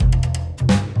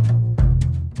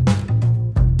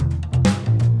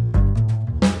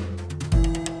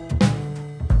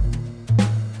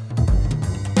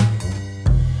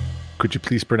would you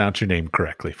please pronounce your name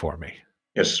correctly for me?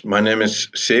 Yes, my name is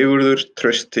Sigurður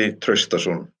Trausti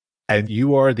Traustason. And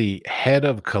you are the head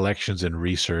of collections and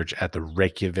research at the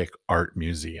Reykjavik Art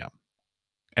Museum.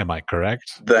 Am I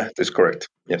correct? That is correct.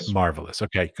 Yes. Marvelous.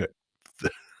 Okay, good.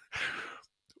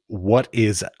 What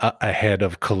is a head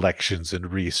of collections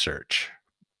and research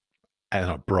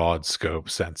and a broad scope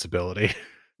sensibility?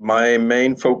 My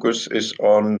main focus is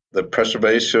on the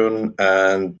preservation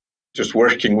and just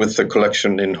working with the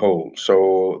collection in whole.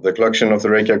 So the collection of the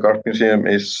Reykjavik Art Museum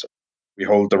we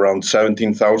hold around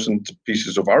 17,000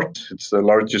 pieces of art. It's the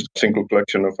largest single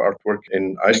collection of artwork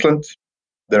in Iceland.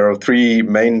 There are three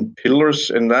main pillars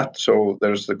in that. So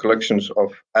there's the collections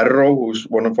of Erró, who's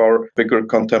one of our bigger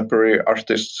contemporary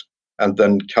artists, and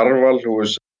then Kjarval, who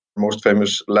is the most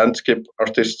famous landscape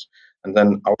artist, and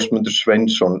then Ásmundur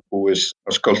Sveinsson, who is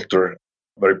a sculptor,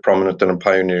 very prominent and a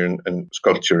pioneer in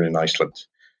sculpture in Iceland.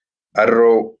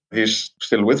 Erró, he's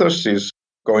still with us. He's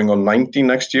going on 90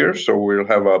 next year, so we'll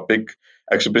have a big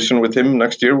exhibition with him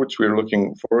next year, which we're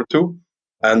looking forward to.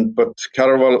 But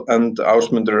Kjarval and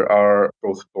Ásmundur are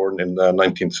both born in the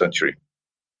 19th century,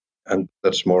 and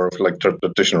that's more of like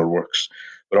traditional works.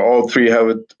 But all three have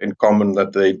it in common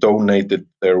that they donated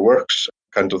their works,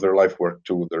 kind of their life work,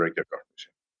 to the Reykjavik Art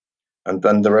Museum. And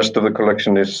then the rest of the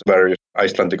collection is various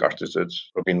Icelandic artists.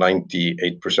 It's probably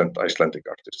 98% Icelandic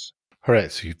artists. All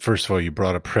right. So first of all, you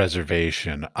brought up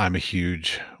preservation. I'm a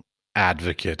huge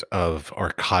advocate of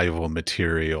archival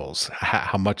materials.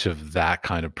 How much of that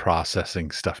kind of processing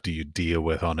stuff do you deal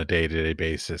with on a day-to-day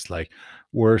basis? Like,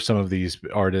 were some of these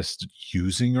artists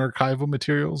using archival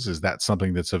materials? Is that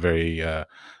something that's a very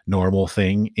normal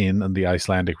thing in the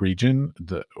Icelandic region?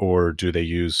 Or do they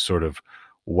use sort of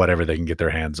whatever they can get their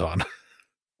hands on?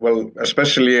 Well,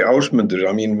 especially Ásmundur.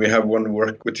 I mean, we have one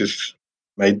work which is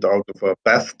made out of a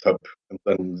bathtub and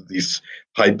then these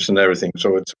pipes and everything.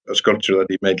 So it's a sculpture that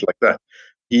he made like that.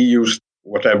 He used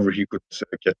whatever he could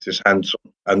get his hands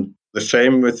on. And the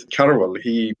same with Kjarval.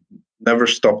 He never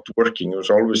stopped working. He was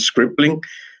always scribbling.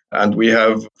 And we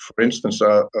have, for instance,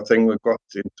 a thing we got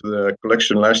into the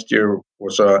collection last year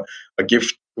was a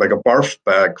gift, like a barf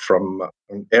bag from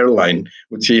an airline,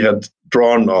 which he had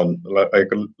drawn on,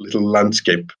 like a little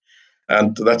landscape.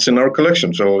 And that's in our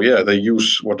collection. So yeah, they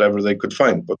use whatever they could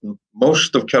find. But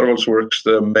most of Kjarval's works,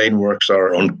 the main works,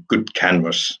 are on good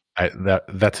canvas.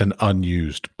 That's an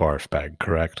unused barf bag,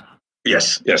 correct?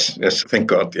 Yes. Thank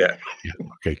God. Yeah.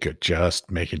 Okay, good. Just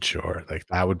making sure. Like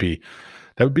that would be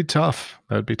tough.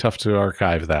 That would be tough to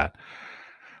archive that.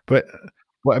 But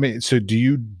well, I mean, so do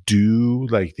you do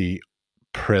like the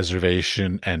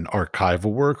preservation and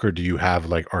archival work, or do you have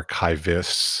like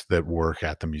archivists that work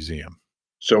at the museum?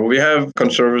 So we have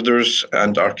conservators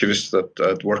and archivists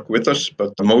that work with us,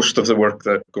 but most of the work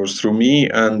that goes through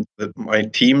me and my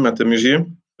team at the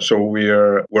museum. So we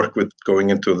work with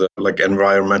going into the like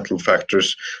environmental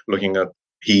factors, looking at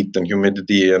heat and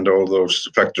humidity, and all those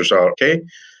factors are okay.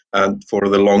 And for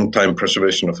the long time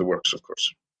preservation of the works, of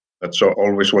course. That's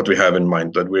always what we have in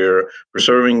mind, that we're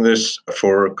preserving this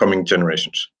for coming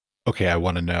generations. Okay, I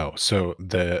want to know. So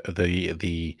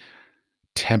the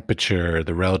temperature,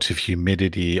 the relative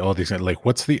humidity, all these things, like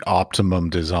what's the optimum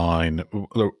design?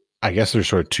 I guess there's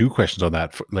sort of two questions on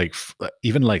that. Like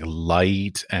even like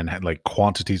light and like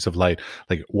quantities of light,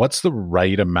 like what's the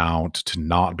right amount to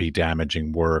not be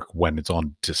damaging work when it's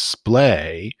on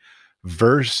display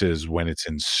versus when it's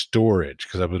in storage?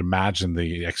 Because I would imagine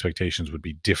the expectations would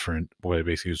be different. What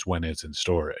basically is when it's in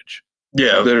storage.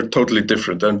 Yeah, they're totally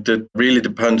different, and it really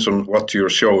depends on what you're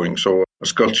showing. So a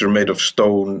sculpture made of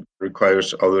stone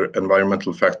requires other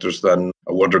environmental factors than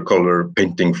a watercolor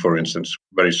painting, for instance,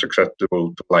 very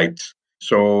susceptible to light.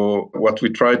 So what we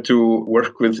try to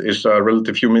work with is a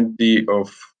relative humidity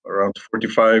of around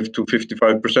 45 to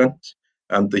 55%,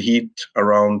 and the heat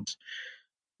around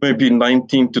maybe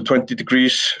 19 to 20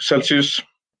 degrees Celsius.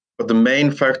 But the main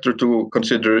factor to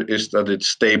consider is that it's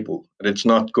stable and it's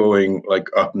not going like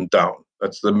up and down.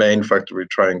 That's the main factor we're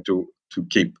trying to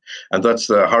keep. And that's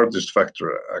the hardest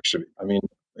factor, actually. I mean,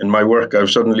 in my work,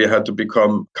 I've suddenly had to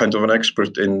become kind of an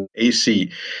expert in AC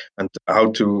and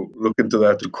how to look into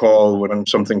that, to call when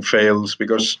something fails,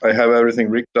 because I have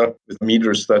everything rigged up with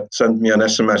meters that send me an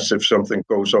SMS if something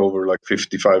goes over like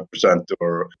 55%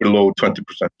 or below 20% or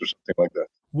something like that.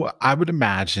 Well, I would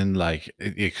imagine like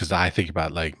because I think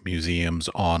about like museums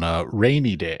on a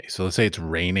rainy day. So let's say it's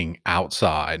raining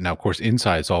outside. Now, of course,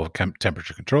 inside it's all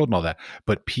temperature controlled and all that,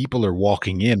 but people are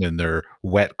walking in their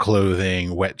wet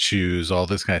clothing, wet shoes, all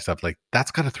this kind of stuff. Like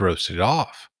that's got to throw it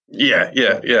off. Yeah,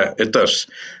 it does.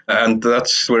 And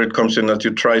that's where it comes in, that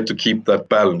you try to keep that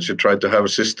balance. You try to have a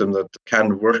system that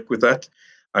can work with that.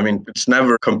 I mean, it's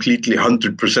never completely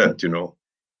 100%, you know.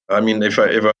 I mean, if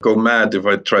I go mad, if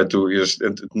I try to just,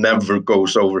 it never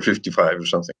goes over 55 or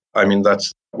something. I mean,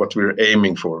 that's what we're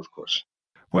aiming for, of course.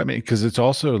 Well, I mean, because it's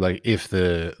also like if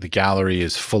the gallery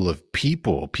is full of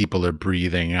people, people are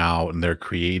breathing out and they're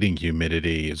creating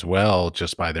humidity as well,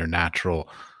 just by their natural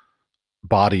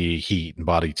body heat and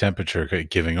body temperature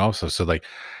giving also. So, like,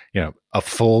 a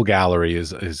full gallery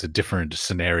is a different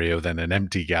scenario than an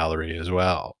empty gallery as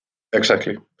well.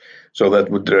 Exactly. So that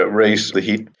would raise the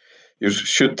heat. You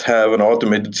should have an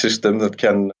automated system that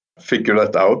can figure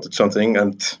that out. It's something,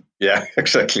 and yeah,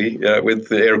 exactly. Yeah, with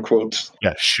the air quotes.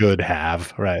 Yeah, should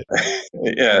have, right.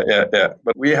 Yeah.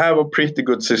 But we have a pretty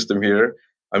good system here.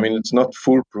 I mean, it's not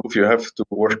foolproof. You have to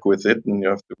work with it, and you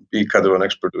have to be kind of an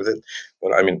expert with it.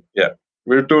 But I mean, yeah,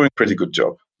 we're doing a pretty good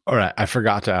job. All right, I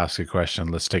forgot to ask a question.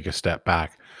 Let's take a step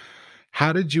back.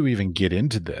 How did you even get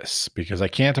into this? Because I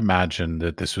can't imagine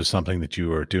that this was something that you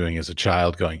were doing as a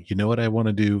child going, you know what I want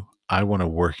to do? I want to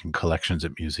work in collections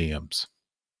at museums.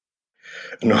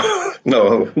 No,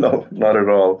 no, not at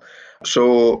all.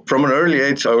 So from an early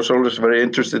age, I was always very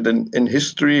interested in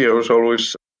history. I was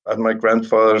always at my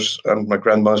grandfather's and my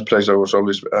grandma's place. I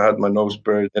had my nose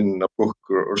buried in a book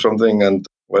or something. And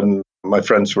when my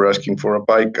friends were asking for a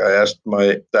bike, I asked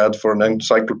my dad for an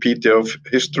encyclopedia of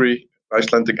history,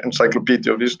 Icelandic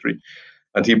encyclopedia of history.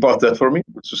 And he bought that for me,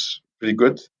 which was pretty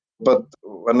good. But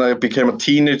when I became a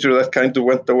teenager, that kind of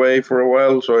went away for a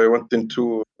while. So I went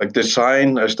into like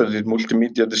design. I studied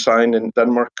multimedia design in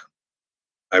Denmark.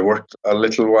 I worked a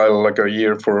little while, like a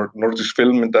year, for Nordisk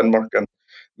Film in Denmark and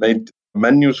made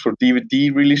menus for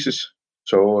DVD releases.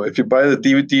 So if you buy the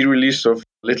DVD release of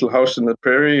Little House in the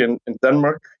Prairie in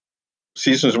Denmark,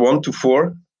 seasons 1 to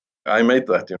 4, I made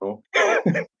that, you know.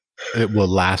 It will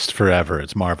last forever.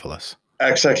 It's marvelous.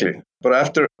 Exactly. But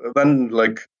after then,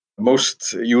 like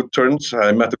most U-turns,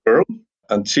 I met a girl,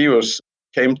 and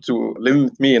came to live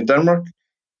with me in Denmark.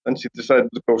 And she decided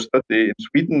to go study in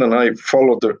Sweden, and I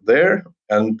followed her there.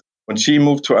 And when she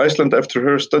moved to Iceland after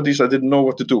her studies, I didn't know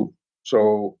what to do.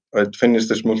 So I finished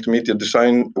this multimedia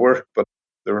design work, but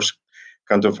there was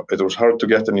it was hard to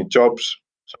get any jobs.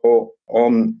 So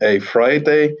on a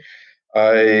Friday,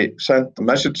 I sent a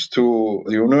message to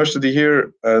the university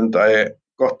here, and I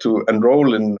got to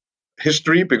enroll in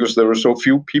history because there were so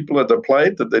few people that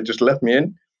applied that they just let me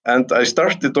in. And I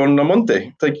started on a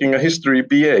Monday taking a history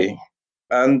BA.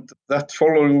 And that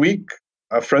following week,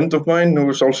 a friend of mine who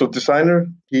was also a designer,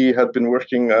 he had been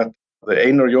working at the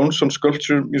Einar Jónsson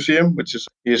Sculpture Museum,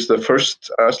 he is the first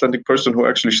Icelandic person who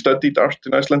actually studied art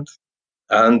in Iceland.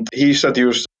 And he said he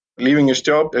was leaving his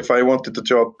job if I wanted a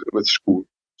job with school.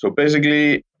 So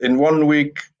basically, in 1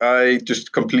 week, I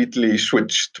just completely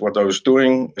switched what I was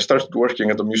doing. I started working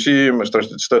at the museum. I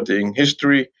started studying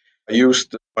history. I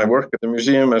used my work at the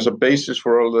museum as a basis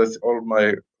for all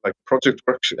my like project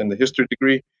works in the history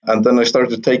degree. And then I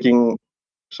started taking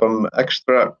some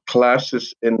extra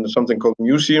classes in something called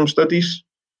museum studies.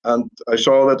 And I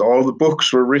saw that all the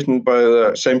books were written by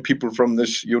the same people from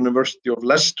this University of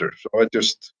Leicester. So I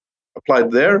just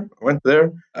applied there, went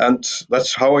there, and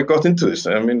that's how I got into this.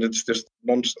 I mean, it's just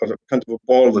kind of a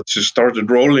ball that just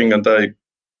started rolling, and I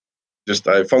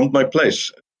found my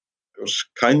place. It was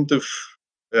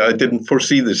I didn't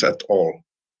foresee this at all,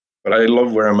 but I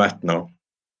love where I'm at now.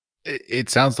 It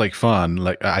sounds like fun.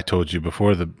 Like I told you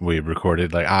before that we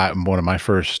recorded, like one of my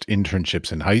first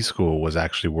internships in high school was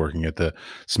actually working at the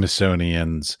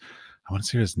Smithsonian's, I want to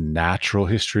say it was Natural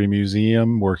History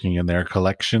Museum, working in their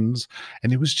collections.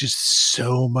 And it was just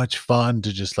so much fun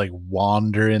to just like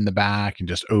wander in the back and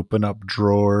just open up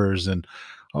drawers. And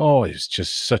oh, it's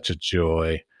just such a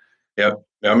joy. Yeah.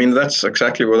 I mean, that's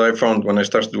exactly what I found when I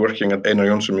started working at Einar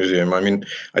Jónsson Museum. I mean,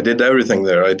 I did everything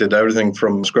there. I did everything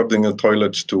from scrubbing the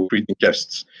toilets to greeting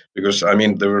guests. Because, I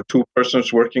mean, there were two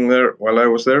persons working there while I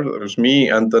was there. There was me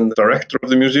and then the director of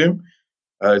the museum.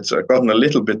 It's gotten a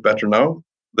little bit better now.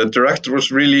 The director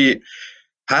was really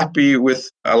happy with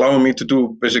allowing me to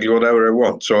do basically whatever I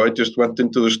want. So I just went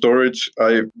into the storage.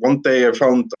 One day I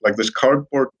found like this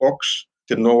cardboard box,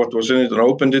 didn't know what was in it, and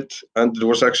opened it. And it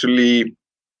was actually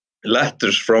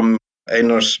letters from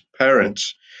Einar's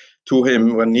parents to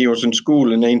him when he was in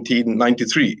school in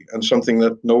 1893, and something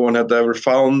that no one had ever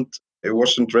found. It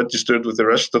wasn't registered with the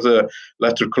rest of the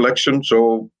letter collection.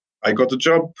 So I got a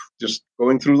job just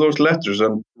going through those letters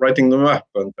and writing them up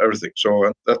and everything. So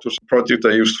and that was a project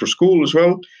I used for school as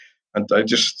well. And I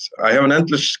have an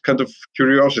endless kind of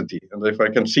curiosity. And if I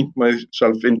can sink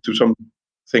myself into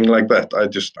something like that,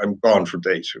 I'm gone for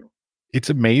days. It's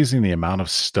amazing the amount of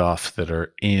stuff that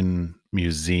are in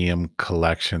museum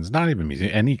collections, not even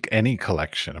museum, any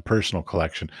collection, a personal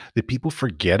collection that people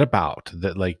forget about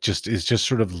that like just is just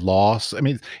sort of lost. I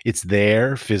mean, it's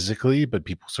there physically, but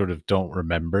people sort of don't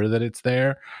remember that it's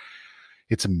there.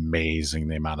 It's amazing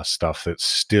the amount of stuff that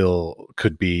still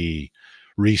could be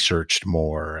researched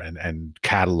more and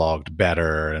cataloged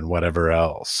better and whatever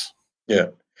else. Yeah.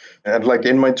 And like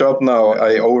in my job now,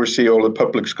 I oversee all the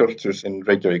public sculptures in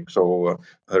Reykjavik. So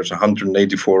there's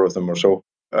 184 of them or so.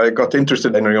 I got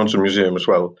interested in the Jónsson Museum as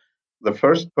well. The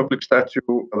first public statue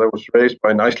that was raised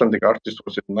by an Icelandic artist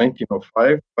was in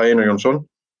 1905 by Einar Jónsson,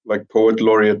 like poet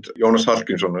laureate Jonas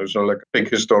Hallgrímsson, who's like a big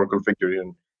historical figure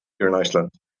here in Iceland.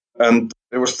 And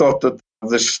it was thought that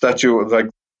this statue, like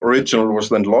original, was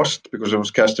then lost because it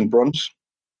was cast in bronze.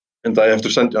 And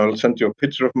I'll send you a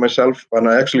picture of myself. And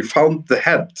I actually found the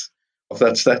head of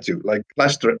that statue, like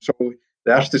plaster. So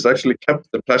the artist actually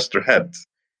kept the plaster head.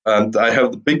 And I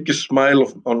have the biggest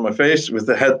smile on my face with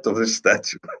the head of this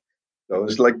statue. So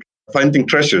it's like finding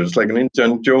treasures, like an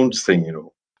Indiana Jones thing, you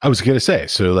know. I was going to say,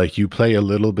 so like you play a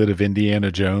little bit of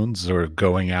Indiana Jones or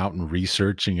going out and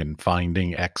researching and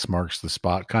finding X marks the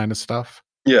spot kind of stuff.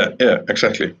 Yeah,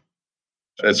 exactly.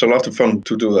 It's a lot of fun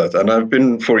to do that. And I've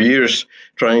been for years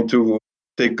trying to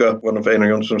dig up one of Einar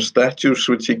Jonsson's statues,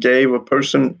 which he gave a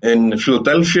person in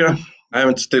Philadelphia. I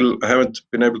haven't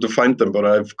been able to find them, but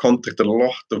I've contacted a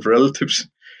lot of relatives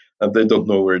and they don't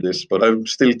know where it is. But I'm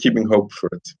still keeping hope for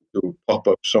it to pop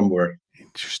up somewhere.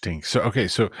 Interesting. So okay,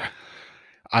 so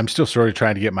I'm still sort of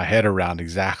trying to get my head around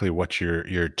exactly what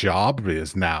your job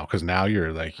is now, because now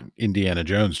you're like Indiana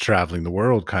Jones traveling the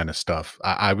world kind of stuff.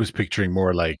 I was picturing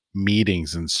more like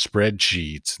meetings and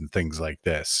spreadsheets and things like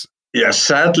this. Yeah,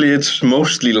 sadly, it's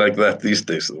mostly like that these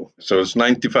days, though. So it's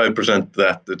 95%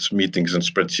 that it's meetings and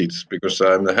spreadsheets because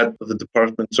I'm the head of the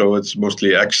department. So it's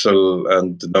mostly Excel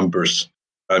and numbers.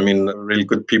 I mean, really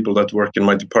good people that work in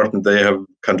my department, they have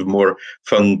kind of more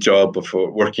fun job of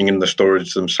working in the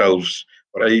storage themselves.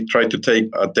 But I try to take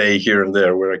a day here and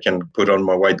there where I can put on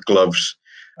my white gloves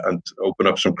and open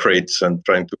up some crates and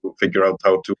trying to figure out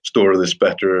how to store this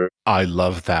better. I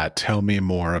love that. Tell me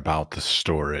more about the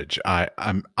storage. I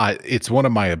it's one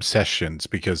of my obsessions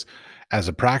because as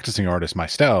a practicing artist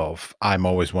myself, I'm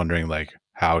always wondering like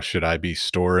how should I be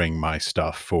storing my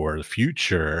stuff for the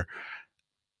future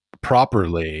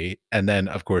properly? And then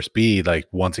of course B like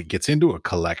once it gets into a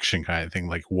collection kind of thing,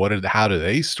 like how do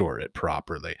they store it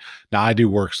properly? Now I do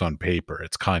works on paper.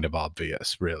 It's kind of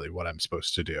obvious really what I'm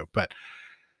supposed to do. But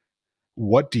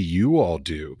what do you all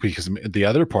do? Because the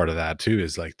other part of that too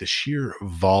is like the sheer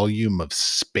volume of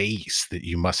space that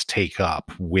you must take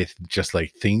up with just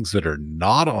like things that are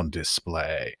not on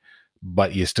display,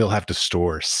 but you still have to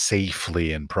store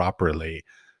safely and properly.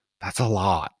 That's a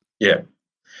lot. Yeah.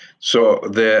 So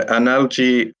the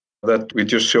analogy that we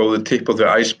just show the tip of the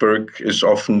iceberg is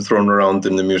often thrown around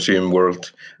in the museum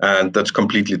world, and that's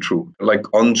completely true. Like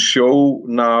on show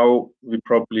now, we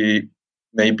probably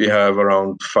maybe have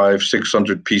around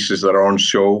 600 pieces that are on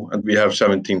show, and we have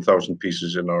 17,000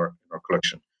 pieces in our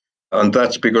collection. And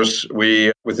that's because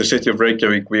with the city of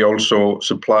Reykjavik, we also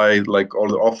supply like all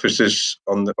the offices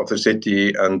of the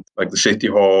city and like the city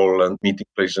hall and meeting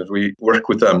places. We work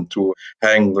with them to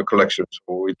hang the collection.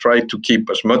 So we try to keep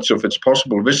as much of it as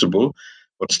possible visible,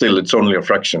 but still it's only a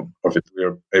fraction of it we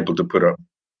are able to put up.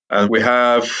 And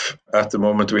at the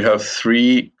moment, we have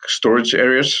 3 storage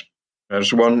areas.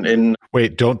 There's one in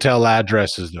Wait, don't tell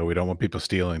addresses though. We don't want people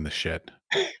stealing the shit.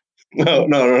 No.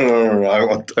 I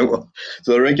want.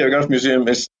 So the Reykjavik Art Museum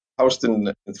is housed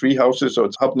in 3 houses. So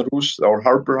it's Hafnarhús, our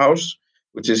harbor house,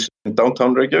 which is in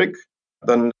downtown Reykjavik.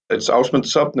 Then it's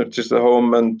Ásmundarsafn, which is the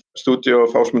home and studio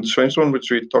of Ásmundur Sveinsson, which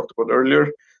we talked about earlier.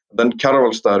 Then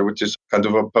Kjarvalsstaðir, which is kind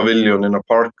of a pavilion in a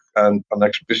park and an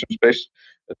exhibition space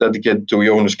dedicated to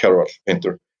Jónas Kjarval,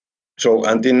 painter. So,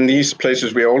 and in these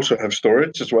places, we also have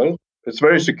storage as well. It's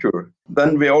very secure.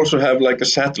 Then we also have like a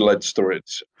satellite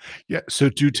storage. Yeah. So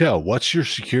do tell, what's your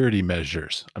security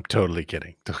measures? I'm totally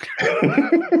kidding.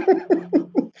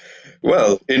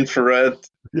 Well, infrared.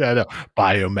 Yeah, I know.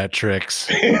 Biometrics.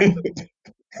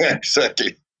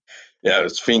 Exactly. Yeah,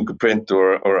 it's fingerprint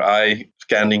or eye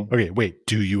scanning. Okay, wait.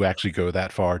 Do you actually go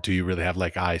that far? Do you really have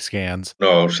like eye scans?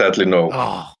 No, sadly, no.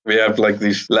 Oh, We have like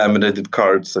these laminated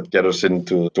cards that get us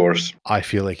into the doors. I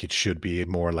feel like it should be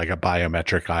more like a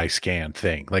biometric eye scan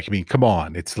thing. Like, I mean, come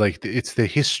on. It's like it's the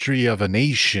history of a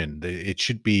nation. It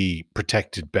should be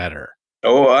protected better.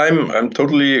 Oh, I'm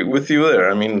totally with you there.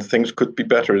 I mean, things could be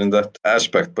better in that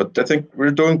aspect, but I think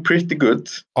we're doing pretty good.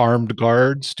 Armed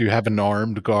guards? Do you have an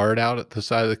armed guard out at the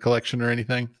side of the collection or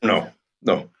anything? No,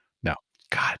 no. No.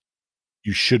 God.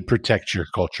 You should protect your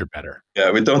culture better.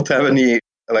 Yeah, we don't have any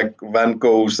like Van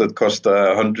Goghs that cost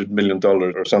 $100 million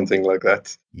or something like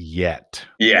that. Yet.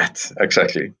 Yet,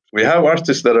 exactly. We have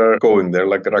artists that are going there,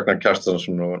 like Ragnar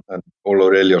Kjartansson and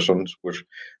Ólafur Elíasson,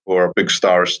 who are big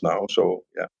stars now. So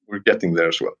yeah, we're getting there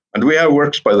as well. And we have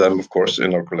works by them, of course,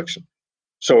 in our collection.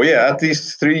 So yeah, at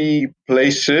these three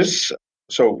places,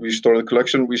 so we store the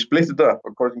collection, we split it up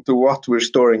according to what we're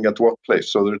storing at what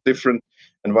place. So there are different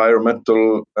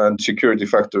environmental and security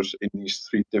factors in these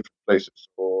three different places.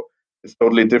 So it's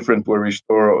totally different where we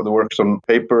store the works on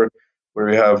paper, where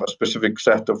we have a specific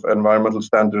set of environmental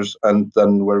standards, and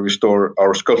then where we store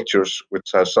our sculptures, which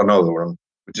has another one,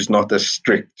 which is not as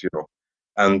strict,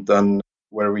 And then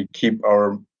where we keep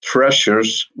our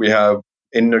treasures, we have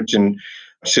Energen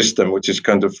system, which is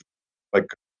kind of like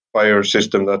a fire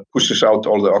system that pushes out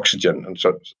all the oxygen and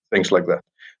things like that.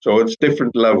 So it's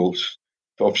different levels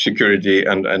of security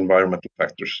and environmental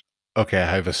factors. Okay,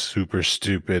 I have a super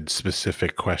stupid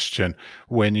specific question.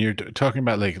 When you're talking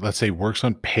about, like, let's say works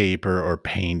on paper or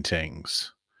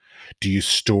paintings, do you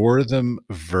store them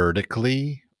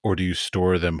vertically or do you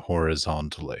store them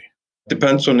horizontally?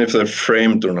 Depends on if they're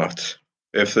framed or not.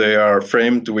 If they are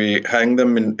framed, we hang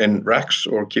them in racks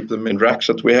or keep them in racks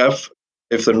that we have.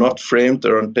 If they're not framed,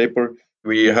 they're on paper,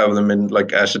 we have them in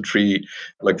like acid-free,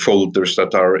 like folders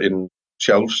that are in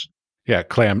shelves. Yeah,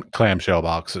 clamshell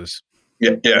boxes.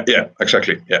 Yeah,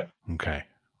 exactly. Yeah. Okay.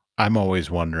 I'm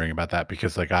always wondering about that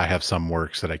because, like, I have some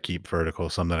works that I keep vertical,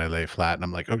 some that I lay flat, and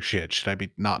I'm like, "Oh shit, should I be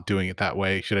not doing it that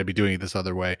way? Should I be doing it this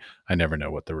other way?" I never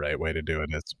know what the right way to do it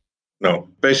is. No,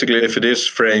 basically, if it is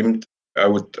framed, I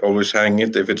would always hang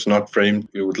it. If it's not framed,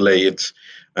 you would lay it.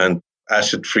 And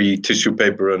acid-free tissue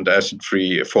paper and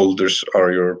acid-free folders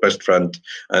are your best friend,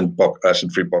 and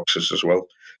acid-free boxes as well.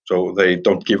 So they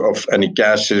don't give off any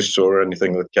gases or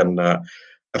anything that can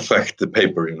affect the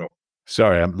paper.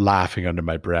 Sorry, I'm laughing under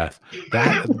my breath.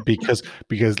 That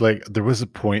because like there was a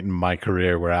point in my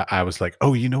career where I was like,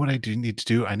 oh, you know what I do need to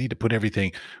do? I need to put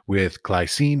everything with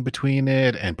glycine between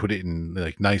it and put it in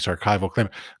like nice archival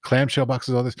clamshell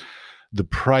boxes, all this. The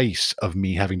price of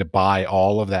me having to buy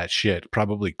all of that shit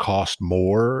probably cost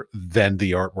more than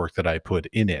the artwork that I put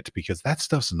in it because that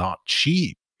stuff's not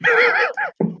cheap.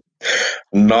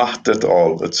 Not at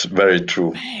all. That's very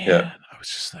true. Yeah. Man, I was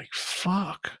just like,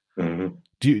 fuck. Mhm.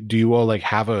 Do you all like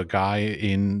have a guy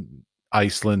in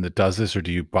Iceland that does this, or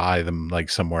do you buy them like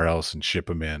somewhere else and ship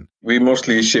them in? We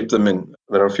mostly ship them in.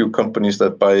 There are a few companies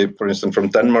that buy, for instance, from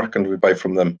Denmark, and we buy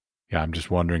from them. Yeah, I'm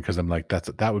just wondering because I'm like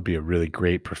that would be a really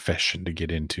great profession to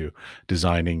get into,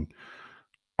 designing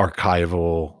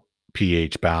archival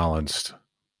pH balanced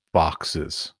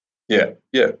boxes. Yeah.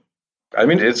 I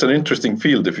mean, it's an interesting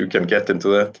field if you can get into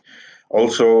that.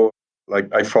 Also, like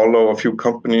I follow a few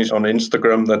companies on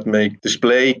Instagram that make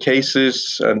display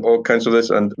cases and all kinds of this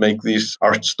and make these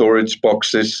art storage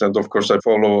boxes. And of course, I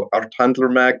follow Art Handler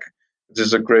Mag, which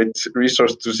is a great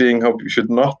resource to seeing how you should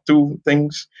not do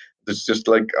things. It's just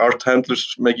like art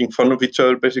handlers making fun of each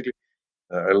other, basically.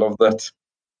 I love that.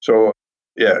 So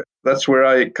yeah, that's where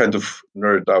I kind of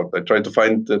nerd out. I try to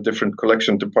find the different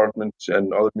collection departments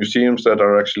and other museums that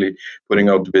are actually putting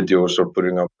out videos or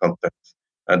putting out content.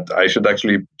 And I should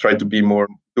actually try to be more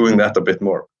doing that a bit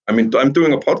more. I mean, I'm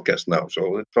doing a podcast now,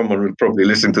 so someone will probably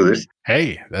listen to this.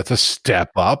 Hey, that's a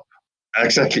step up.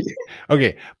 Exactly.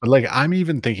 Okay, but like I'm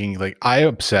even thinking like I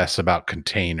obsess about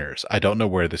containers. I don't know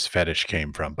where this fetish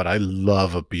came from, but I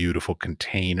love a beautiful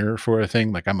container for a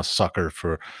thing. Like I'm a sucker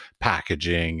for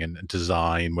packaging and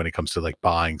design when it comes to like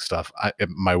buying stuff.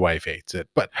 My wife hates it,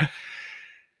 but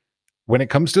when it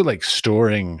comes to like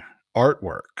storing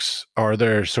artworks, are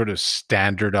there sort of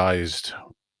standardized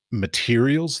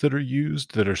materials that are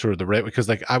used that are sort of the right? Because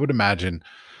like I would imagine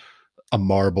a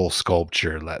marble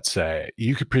sculpture, let's say,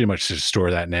 you could pretty much just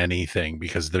store that in anything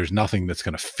because there's nothing that's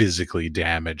going to physically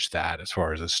damage that as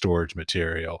far as a storage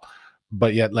material.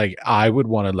 But yet, like, I would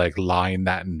want to like line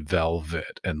that in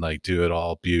velvet and like do it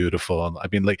all beautiful. And I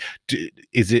mean, like,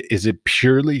 is it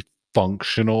purely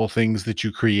functional things that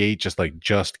you create,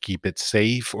 just keep it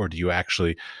safe, or do you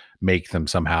actually make them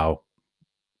somehow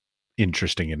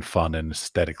interesting and fun and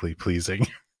aesthetically pleasing?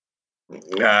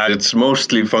 It's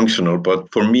mostly functional, but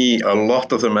for me, a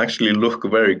lot of them actually look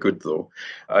very good, though.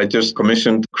 I just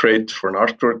commissioned Crate for an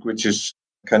artwork, which is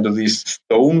kind of these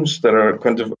stones that are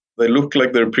they look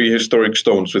like they're prehistoric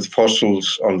stones with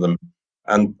fossils on them.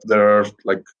 And there are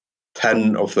like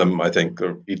 10 of them, I think,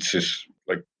 or each is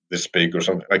like this big or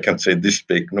something. I can't say this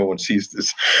big. No one sees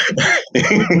this.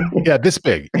 Yeah, this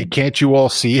big. Can't you all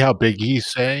see how big he's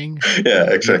saying?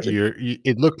 Yeah, exactly.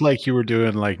 It looked like you were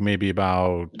doing like maybe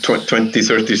about 20,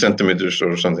 30 centimeters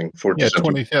or something, 40 yeah,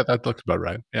 centimeters. 20. Yeah, that looks about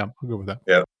right. Yeah, I'll go with that.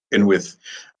 Yeah, in width.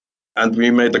 And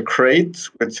we made a crate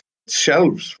with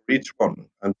shelves for each one.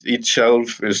 And each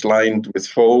shelf is lined with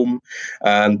foam.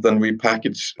 And then we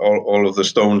package all of the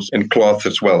stones in cloth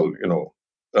as well, you know.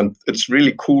 And it's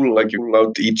really cool, like you roll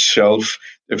out each shelf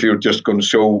if you're just going to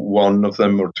show one of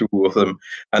them or two of them.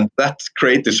 And that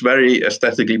crate is very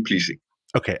aesthetically pleasing.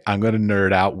 Okay, I'm gonna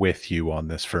nerd out with you on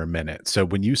this for a minute. So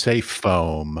when you say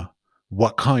foam,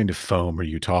 what kind of foam are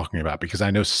you talking about? Because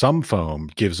I know some foam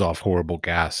gives off horrible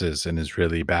gases and is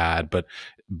really bad, but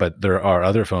there are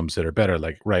other foams that are better.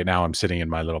 Like right now, I'm sitting in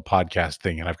my little podcast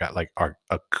thing, and I've got like our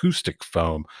acoustic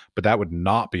foam, but that would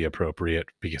not be appropriate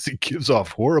because it gives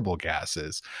off horrible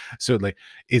gases. So like,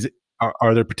 is it?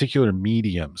 Are there particular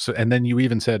mediums? So, and then you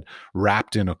even said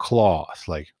wrapped in a cloth,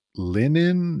 like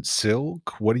linen,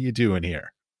 silk? What are you doing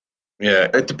here? Yeah,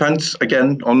 it depends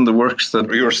again on the works that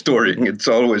you're storing. It's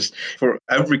always for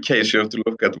every case you have to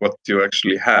look at what you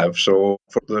actually have. So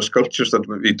for the sculptures that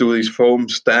we do these foam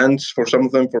stands for some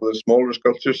of them for the smaller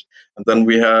sculptures, and then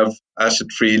we have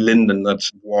acid-free linen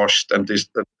that's washed and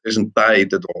that isn't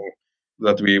dyed at all.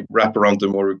 That we wrap around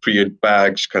them or we create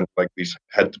bags, kind of like these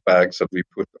head bags that we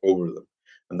put over them,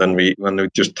 and then we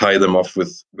just tie them off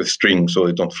with string so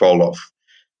they don't fall off.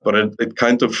 But it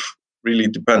kind of really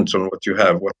depends on what you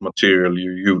have, what material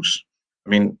you use. I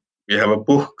mean, we have a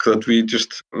book that we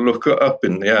just look up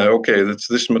in. Yeah, okay, that's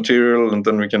this material, and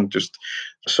then we can just.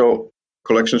 So,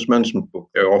 collections management book,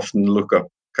 I often look up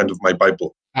kind of my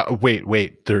Bible.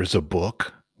 Wait. There's a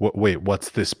book. Wait, what's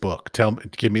this book?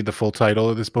 Give me the full title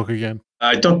of this book again.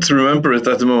 I don't remember it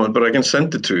at the moment, but I can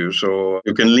send it to you so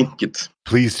you can link it.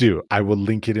 Please do. I will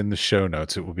link it in the show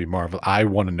notes. It will be marvelous. I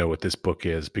want to know what this book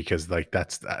is because, like,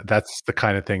 that's the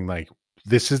kind of thing. Like,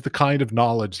 this is the kind of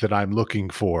knowledge that I'm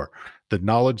looking for. The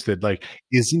knowledge that like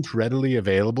isn't readily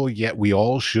available yet. We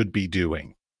all should be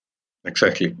doing.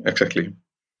 Exactly, exactly.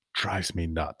 Drives me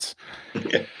nuts.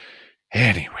 Yeah.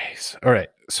 Anyways, all right.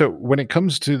 So when it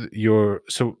comes to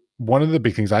so one of the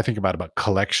big things I think about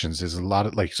collections is a lot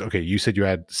of like, okay, you said you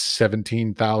had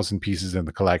 17,000 pieces in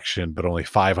the collection, but only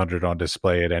 500 on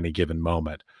display at any given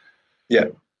moment. Yeah.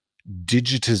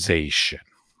 Digitization.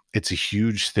 It's a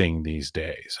huge thing these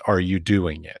days. Are you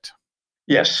doing it?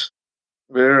 Yes.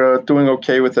 We're doing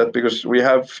okay with that because we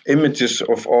have images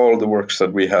of all the works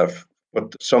that we have,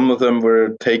 but some of them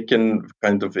were taken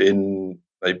kind of in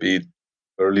maybe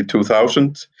early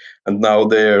 2000, and now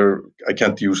I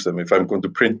can't use them. If I'm going to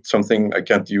print something, I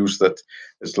can't use that.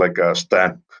 It's like a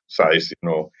stamp size, you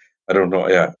know. I don't know.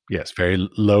 Yeah, Yes, very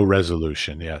low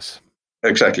resolution. Yes.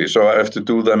 exactly. So I have to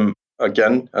do them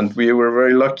again, and we were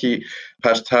very lucky.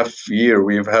 Past half year,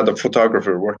 we've had a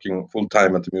photographer working full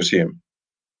time at the museum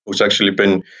who's actually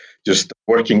been just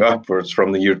working upwards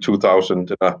from the year 2000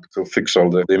 and up to fix all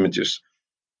the images.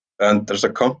 And there's a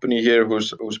company here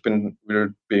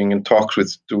we're being in talks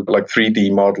with to like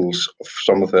 3D models of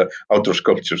some of the outdoor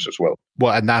sculptures as well.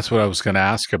 Well, and that's what I was going to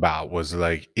ask about was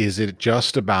like, is it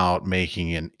just about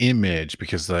making an image?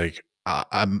 Because like,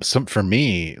 for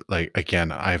me, like,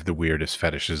 again, I have the weirdest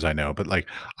fetishes I know, but like,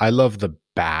 I love the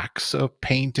backs of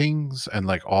paintings and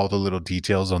like all the little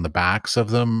details on the backs of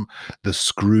them, the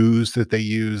screws that they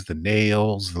use, the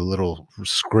nails, the little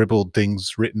scribbled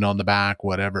things written on the back,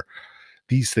 whatever.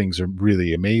 These things are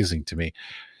really amazing to me.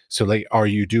 So, like, are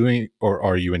you doing or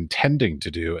are you intending to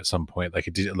do at some point like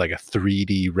a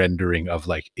 3D rendering of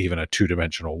like even a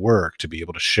two-dimensional work to be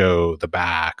able to show the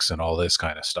backs and all this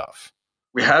kind of stuff?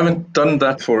 We haven't done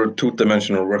that for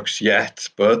two-dimensional works yet,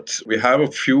 but we have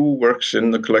a few works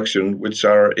in the collection which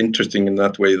are interesting in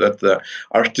that way that the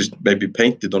artist maybe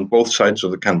painted on both sides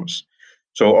of the canvas.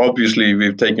 So obviously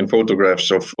we've taken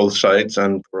photographs of both sides,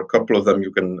 and for a couple of them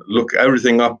you can look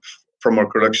everything up from our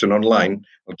collection online.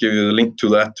 I'll give you the link to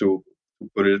that to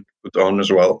put on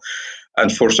as well.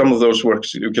 And for some of those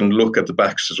works, you can look at the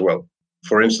backs as well.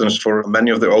 For instance, for many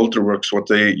of the older works, what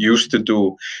they used to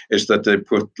do is that they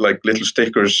put like little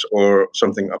stickers or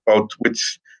something about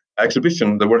which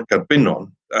exhibition the work had been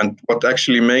on. And what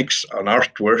actually makes an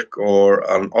artwork or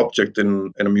an object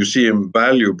in a museum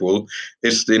valuable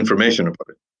is the information about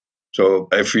it. So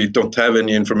if we don't have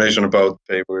any information about,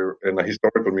 say, we're in a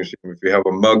historical museum, if we have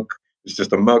a mug, it's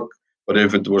just a mug. But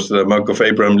if it was the mug of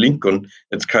Abraham Lincoln,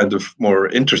 it's kind of more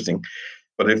interesting.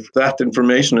 But if that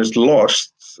information is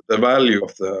lost, the value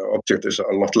of the object is a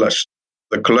lot less.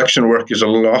 The collection work is a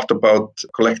lot about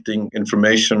collecting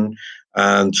information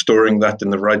and storing that in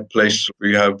the right place.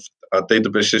 We have a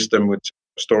database system which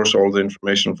stores all the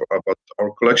information about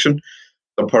our collection.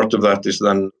 A part of that is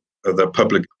then the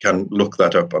public can look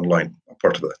that up online. A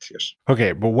part of that, yes.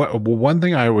 Okay, but one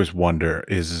thing I always wonder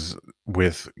is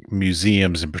with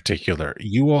museums in particular,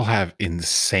 you all have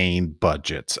insane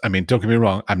budgets. I mean, don't get me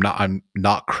wrong, I'm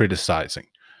not criticizing.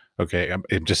 Okay, I'm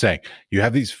just saying you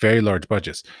have these very large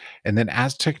budgets. And then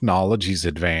as technologies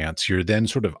advance, you're then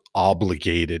sort of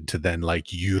obligated to then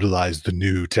like utilize the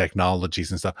new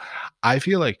technologies and stuff. I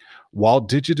feel like while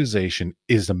digitization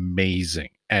is amazing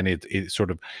and it sort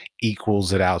of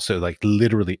equals it out. So like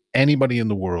literally anybody in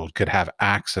the world could have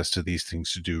access to these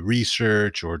things to do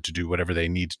research or to do whatever they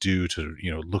need to do to,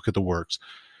 look at the works.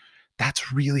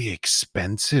 That's really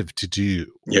expensive to do.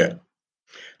 Yeah.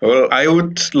 Well, I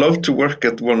would love to work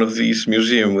at one of these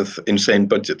museums with insane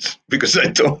budgets because I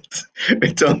don't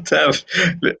have.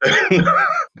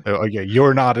 Oh, yeah,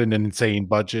 you're not in an insane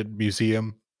budget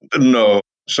museum. No.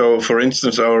 So, for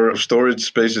instance, our storage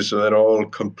spaces are all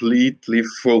completely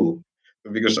full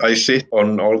because I sit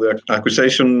on all the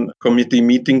acquisition committee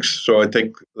meetings, so I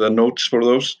take the notes for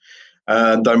those.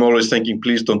 And I'm always thinking,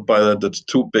 please don't buy that. That's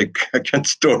too big. I can't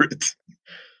store it.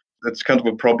 That's kind of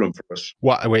a problem for us.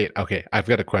 Well, wait, okay. I've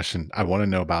got a question I want to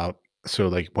know about. So,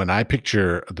 like, when I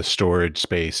picture the storage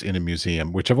space in a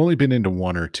museum, which I've only been into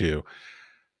one or two,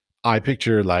 I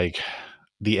picture like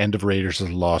the end of Raiders of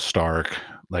the Lost Ark,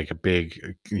 like a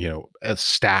big,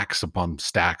 stacks upon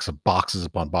stacks of boxes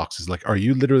upon boxes. Like, are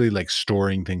you literally like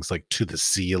storing things like to the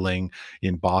ceiling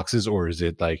in boxes, or is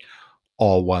it like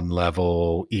all one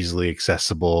level, easily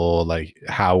accessible? Like,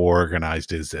 how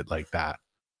organized is it like that?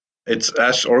 It's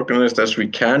as organized as we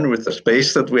can with the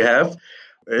space that we have.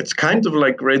 It's kind of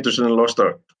like Raiders in the Lost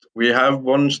Ark. We have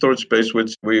one storage space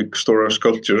which we store our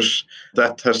sculptures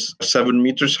that has 7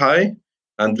 meters high,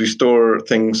 and we store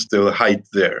things to the height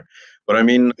there. But I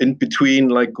mean, in between,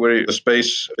 like where the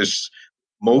space is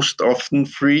most often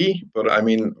free. But I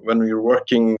mean, when you're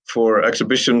working for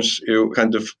exhibitions, you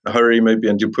kind of hurry maybe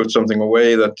and you put something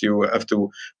away that you have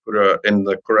to put in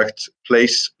the correct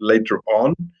place later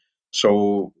on.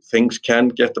 So things can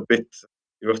get a bit,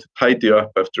 you have to tidy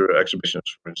up after exhibitions,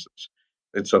 for instance.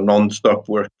 It's a non-stop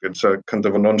work. It's a kind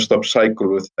of a non-stop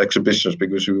cycle with exhibitions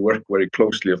because we work very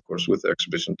closely, of course, with the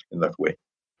exhibitions in that way.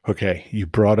 Okay, you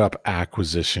brought up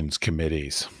acquisitions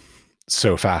committees.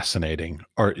 So fascinating.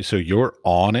 So you're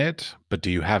on it, but do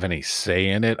you have any say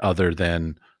in it other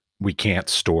than we can't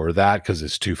store that because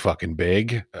it's too fucking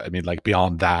big? I mean, like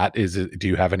beyond that, do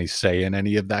you have any say in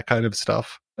any of that kind of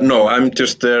stuff? No, I'm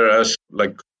just there as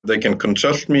like they can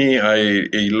consult me. I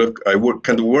work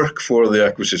kind of work for the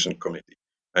acquisition committee,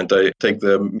 and I take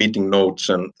the meeting notes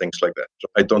and things like that. So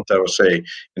I don't have a say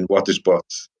in what is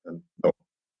bought. And no,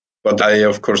 but I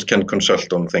of course can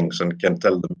consult on things and can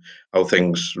tell them how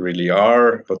things really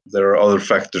are. But there are other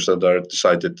factors that are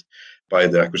decided by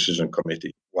the acquisition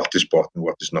committee: what is bought and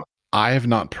what is not. I have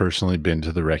not personally been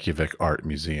to the Reykjavik Art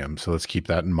Museum, so let's keep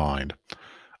that in mind.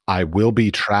 I will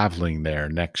be traveling there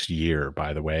next year,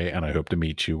 by the way, and I hope to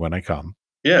meet you when I come.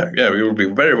 Yeah, yeah, you will be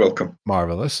very welcome.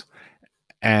 Marvelous.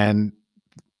 And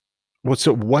what's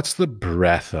the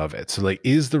breadth of it? So, like,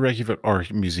 is the Reykjavik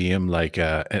Art Museum like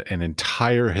an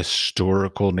entire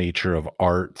historical nature of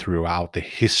art throughout the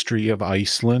history of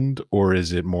Iceland, or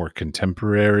is it more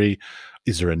contemporary?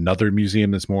 Is there another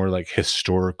museum that's more like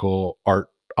historical art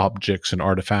objects and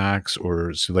artifacts,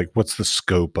 or so like what's the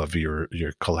scope of your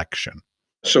collection?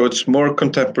 So it's more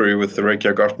contemporary with the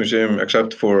Reykjavik Art Museum,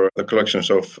 except for the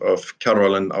collections of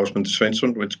Kjarval and Ásmundur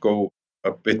Sveinsson, which go a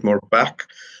bit more back.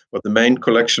 But the main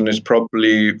collection is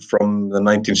probably from the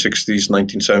 1960s,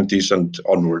 1970s, and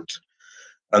onward.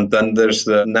 And then there's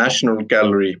the National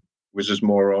Gallery, which is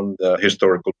more on the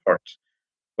historical part.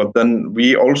 But then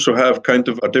we also have kind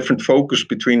of a different focus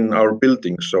between our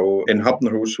buildings. So in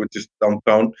Hafnarhús, which is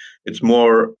downtown, it's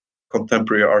more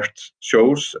contemporary art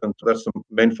shows, and that's the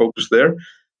main focus there.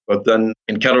 But then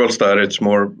in Kjarvalsstaðir, it's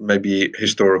more maybe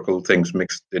historical things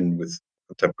mixed in with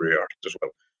contemporary art as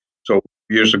well. So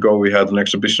years ago, we had an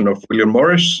exhibition of William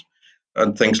Morris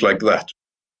and things like that.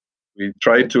 We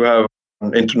tried to have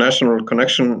an international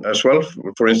connection as well.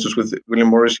 For instance, with William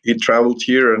Morris, he traveled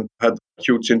here and had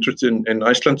huge interest in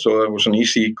Iceland, so that was an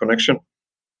easy connection.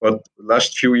 But the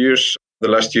last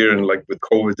year and like with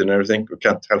COVID and everything, we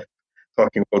can't help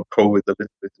talking about COVID a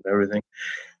little bit and everything.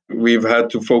 We've had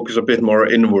to focus a bit more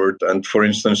inward. And for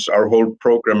instance, our whole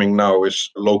programming now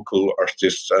is local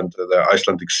artists and the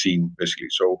Icelandic scene, basically.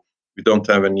 So we don't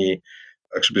have any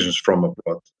exhibitions from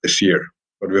abroad this year,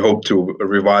 but we hope to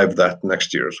revive that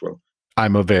next year as well.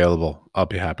 I'm available. I'll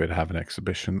be happy to have an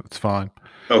exhibition. That's fine.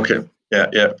 Okay. Yeah,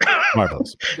 yeah.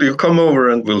 Marvelous. You come over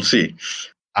and we'll see.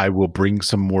 I will bring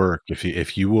some work.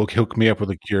 If you will hook me up with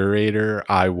a curator,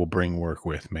 I will bring work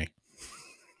with me.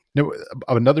 Now,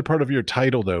 another part of your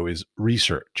title though is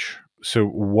research. So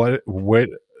what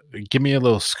give me a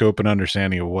little scope and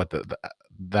understanding of what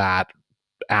that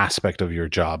aspect of your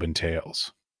job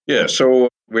entails. Yeah, so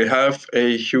we have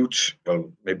a huge,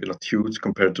 well, maybe not huge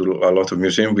compared to a lot of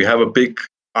museums. We have a big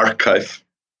archive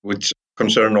which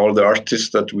concern all the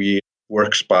artists that we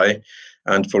works by.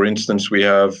 And for instance, we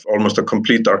have almost a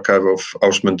complete archive of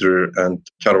Ásmundur and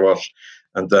Kjarval,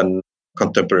 and then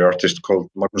contemporary artist called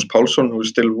Magnus Paulsson, who is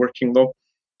still working though.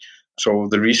 So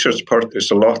the research part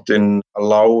is a lot in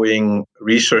allowing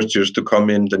researchers to come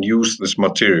in and use this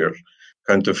material,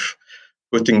 kind of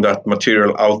putting that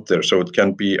material out there so it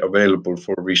can be available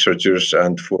for researchers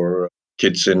and for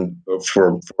kids in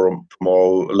from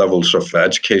all levels of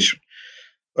education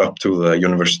up to the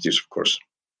universities, of course.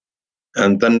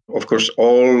 And then, of course,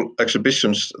 all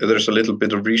exhibitions, there's a little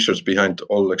bit of research behind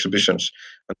all exhibitions.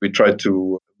 And we try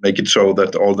to make it so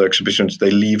that all the exhibitions, they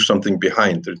leave something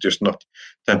behind. They're just not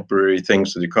temporary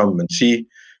things that you come and see,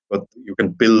 but you can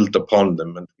build upon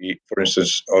them. And we, for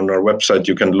instance, on our website,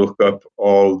 you can look up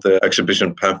all the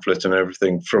exhibition pamphlets and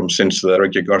everything from since the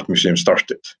Reykjavik Art Museum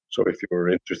started. So if you're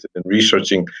interested in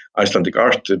researching Icelandic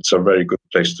art, it's a very good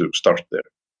place to start there.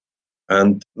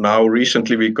 And now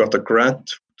recently we got a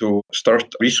grant to start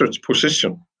a research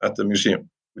position at the museum,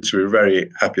 which we're very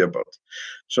happy about.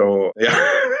 So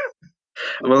yeah,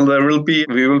 well, we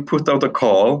will put out a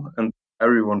call and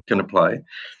everyone can apply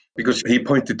because he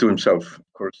pointed to himself,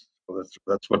 of course. So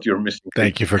that's what you're missing.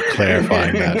 Thank you for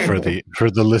clarifying that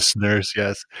for the listeners.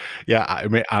 Yes. Yeah, I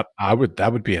mean I would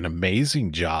that would be an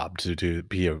amazing job to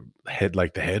be a head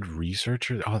like the head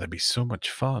researcher. Oh, that'd be so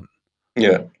much fun.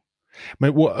 Yeah.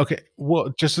 Well, okay.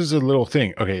 Well, just as a little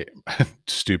thing, okay,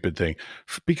 stupid thing,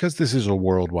 because this is a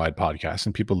worldwide podcast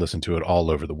and people listen to it all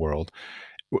over the world.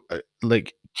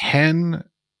 Like, can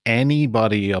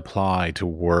anybody apply to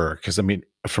work? Because I mean,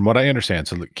 from what I understand,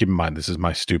 so keep in mind, this is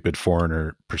my stupid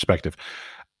foreigner perspective.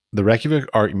 The Reykjavik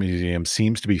Art Museum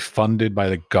seems to be funded by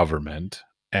the government,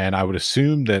 and I would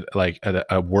assume that like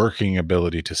a working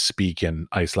ability to speak in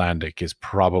Icelandic is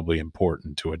probably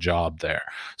important to a job there.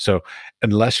 So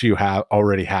unless you have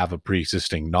already have a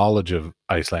pre-existing knowledge of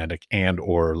Icelandic and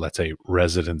or let's say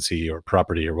residency or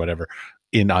property or whatever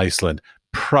in Iceland,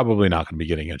 probably not going to be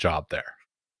getting a job there.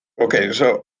 Okay,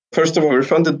 so first of all, we're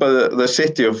funded by the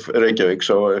city of Reykjavik.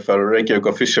 So if a Reykjavik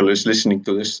official is listening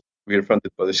to this, we're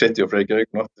funded by the city of Reykjavik,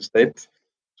 not the state.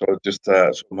 So just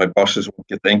so my bosses won't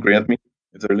get angry at me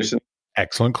if they're listening.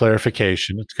 Excellent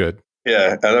clarification. It's good.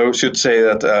 Yeah, and I should say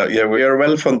that, yeah, we are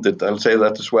well funded. I'll say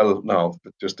that as well now,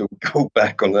 but just to go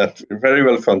back on that, we're very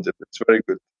well funded. It's very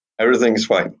good. Everything is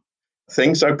fine.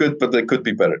 Things are good, but they could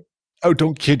be better. Oh,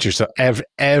 don't kid yourself.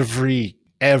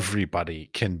 Everybody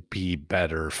can be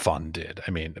better funded.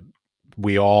 I mean,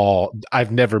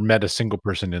 I've never met a single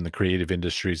person in the creative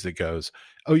industries that goes,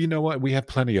 "Oh, you know what? We have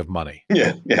plenty of money."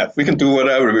 Yeah, we can do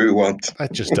whatever we want.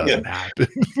 That just Yeah. doesn't happen.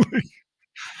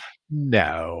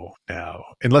 No, no.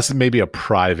 Unless it may be a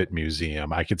private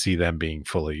museum. I could see them being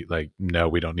fully like, no,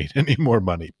 we don't need any more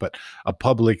money. But a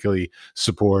publicly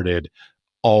supported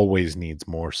always needs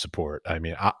more support. I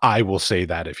mean, I will say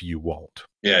that if you won't.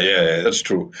 Yeah, that's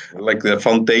true. Like the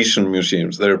foundation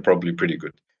museums, they're probably pretty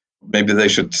good. Maybe they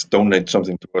should donate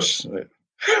something to us.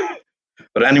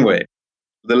 But anyway,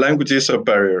 the language is a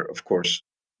barrier, of course.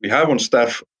 We have on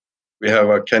staff, we have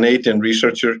a Canadian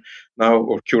researcher now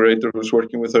or curator who's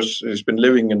working with us. He's been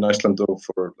living in Iceland though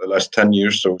for the last 10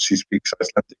 years, so she speaks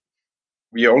Icelandic.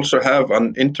 We also have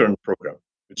an intern program,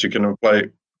 which you can apply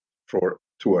for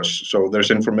to us. So there's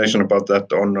information about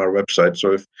that on our website.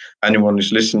 So if anyone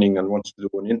is listening and wants to do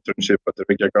an internship at the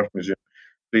Reykjavik Art Museum,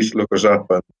 please look us up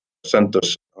and send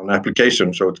us an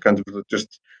application. So it's kind of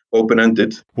just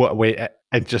open-ended. Well, wait,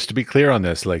 and just to be clear on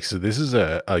this, like, so this is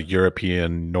a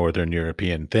European, Northern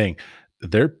European thing.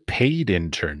 They're paid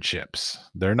internships.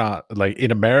 They're not like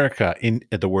in America. In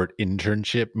the word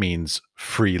internship means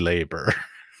free labor.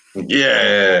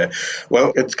 Yeah.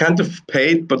 Well, it's kind of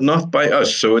paid, but not by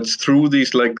us. So it's through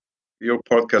these, like, your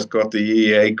podcast got the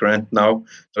EEA grant now.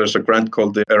 There's a grant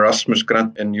called the Erasmus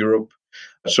grant in Europe.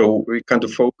 So we kind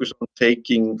of focus on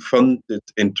taking funded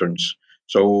interns.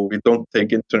 So we don't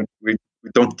take we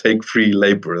don't take free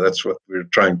labor. That's what we're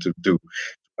trying to do.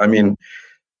 I mean,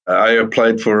 I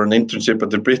applied for an internship at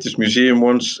the British Museum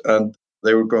once, and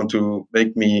they were going to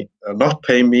make me not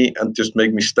pay me and just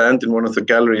make me stand in one of the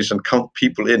galleries and count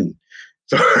people in.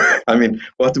 So, I mean,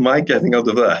 what am I getting out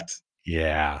of that?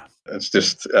 Yeah. It's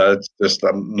just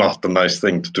not a nice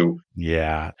thing to do.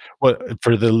 Yeah. Well,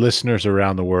 for the listeners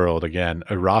around the world, again,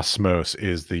 Erasmus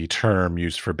is the term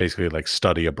used for basically like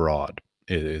study abroad.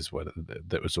 It is what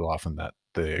that was often that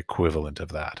the equivalent of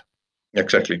that.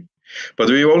 Exactly. But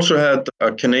we also had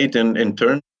a Canadian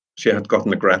intern. She had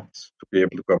gotten a grant to be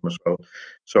able to come as well.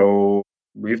 So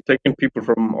we've taken people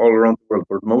from all around the world,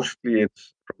 but mostly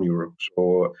it's from Europe.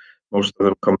 So most of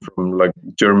them come from like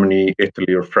Germany,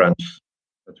 Italy, or France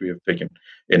that we have taken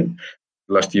in.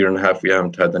 Last year and a half, we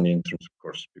haven't had any interns, of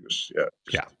course, because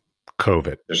Yeah.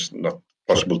 COVID. it's not Sure.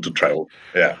 possible to travel.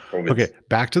 Yeah, COVID. Okay,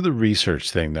 back to the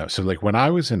research thing though. So like when I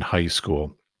was in high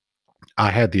school, I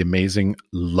had the amazing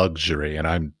luxury, and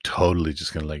I'm totally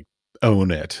just going to like own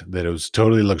it, that it was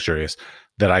totally luxurious,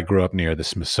 that I grew up near the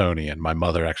Smithsonian. My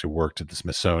mother actually worked at the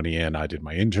Smithsonian. I did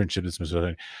my internship at the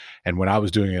Smithsonian. And when I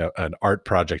was doing an art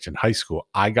project in high school,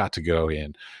 I got to go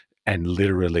in and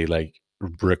literally like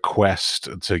request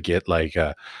to get like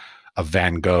a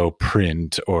Van Gogh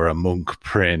print or a Munch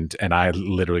print. And I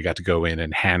literally got to go in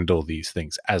and handle these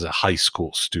things as a high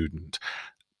school student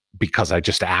because I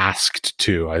just asked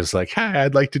to. I was like, "Hi,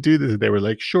 I'd like to do this." And they were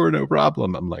like, "Sure, no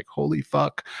problem." I'm like, "Holy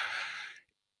fuck."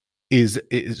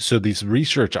 So these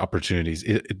research opportunities,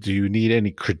 do you need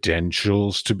any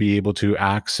credentials to be able to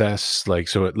access? Like,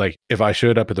 so like if I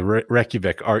showed up at the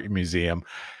Reykjavik Art Museum,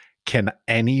 can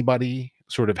anybody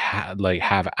sort of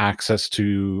have access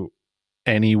to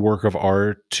any work of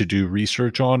art to do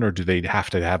research on, or do they have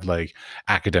to have like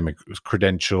academic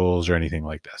credentials or anything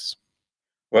like this?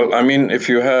 Well, I mean, if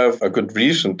you have a good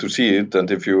reason to see it,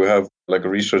 and if you have like a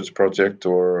research project,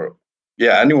 or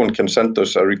anyone can send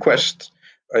us a request.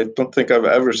 I don't think I've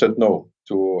ever said no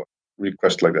to a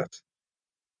request like that.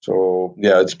 So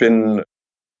it's been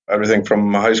everything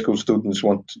from high school students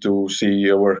want to see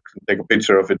a work and take a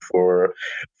picture of it for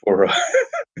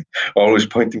always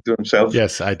pointing to themselves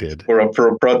Yes, I did. for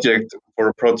a project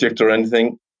or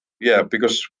anything. Yeah,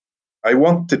 because I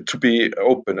want it to be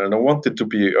open and I want it to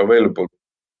be available.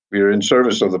 We're in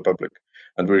service of the public,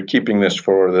 and we're keeping this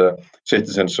for the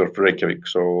citizens of Reykjavik.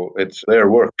 So it's their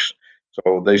works,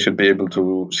 so they should be able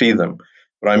to see them.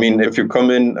 But I mean, if you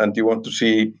come in and you want to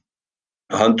see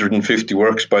 150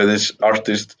 works by this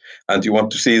artist, and you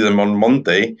want to see them on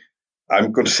Monday,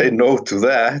 I'm going to say no to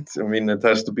that. I mean, it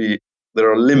has to be.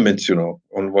 There are limits,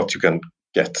 on what you can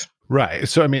get. Right.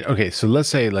 So, I mean, okay. So let's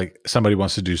say like somebody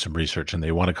wants to do some research and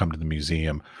they want to come to the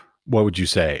museum. What would you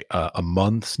say? A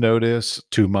month's notice,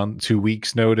 2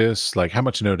 weeks notice? Like how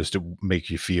much notice to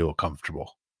make you feel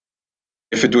comfortable?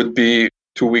 If it would be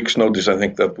 2 weeks' notice, I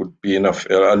think that would be enough,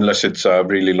 unless it's a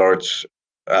really large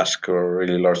ask or a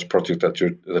really large project that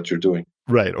you're doing.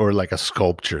 Right. Or like a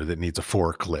sculpture that needs a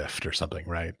forklift or something,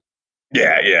 right?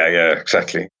 Yeah,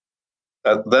 exactly.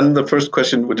 Then the first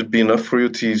question: would it be enough for you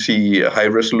to see high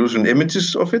resolution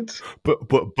images of it?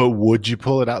 But would you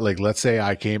pull it out? Like, let's say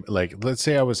I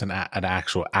was an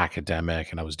actual academic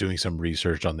and I was doing some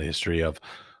research on the history of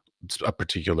a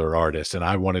particular artist, and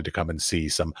I wanted to come and see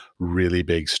some really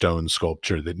big stone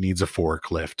sculpture that needs a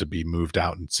forklift to be moved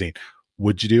out and seen.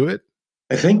 Would you do it?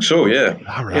 I think so. Yeah,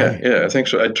 All yeah, right. yeah. I think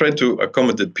so. I try to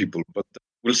accommodate people, but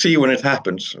we'll see when it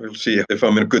happens. We'll see if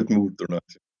I'm in a good mood or not.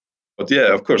 But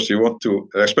yeah, of course, you want to,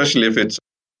 especially if it's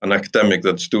an academic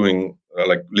that's doing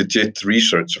like legit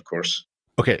research, of course.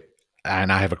 Okay.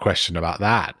 And I have a question about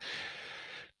that.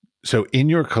 So, in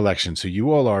your collection, so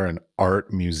you all are an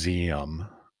art museum.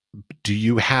 Do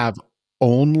you have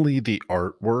only the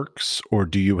artworks, or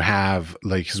do you have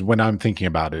like, because when I'm thinking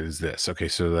about it is this, okay,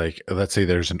 so like let's say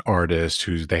there's an artist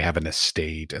who they have an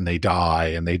estate and they die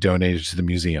and they donate it to the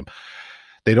museum.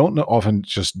 They don't often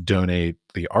just donate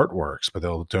the artworks, but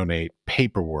they'll donate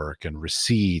paperwork and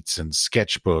receipts and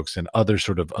sketchbooks and other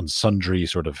sort of unsundry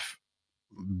sort of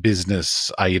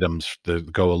business items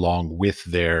that go along with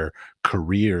their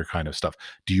career kind of stuff.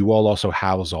 Do you all also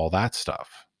house all that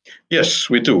stuff? Yes,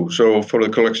 we do. So for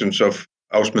the collections of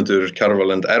Ásmundur,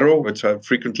 Kjarval, and Arrow, which I've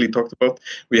frequently talked about,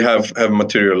 we have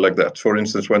material like that. For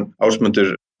instance, when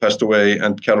Ásmundur passed away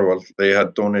and Kjarval, they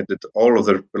had donated all of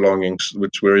their belongings,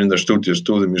 which were in their studios,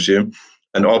 to the museum.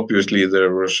 And obviously,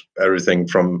 there was everything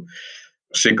from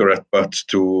cigarette butts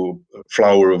to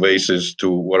flower vases to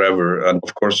whatever. And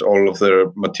of course, all of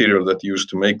their material that used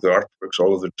to make the artworks,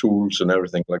 all of the tools and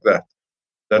everything like that.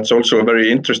 That's also a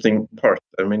very interesting part.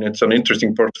 I mean, it's an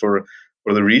interesting part for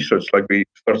the research. Like we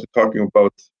started talking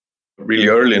about really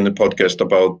early in the podcast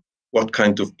about what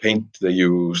kind of paint they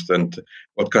used and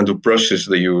what kind of brushes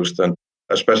they used, and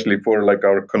especially for like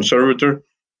our conservator,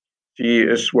 she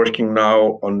is working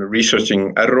now on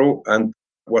researching Arrow, and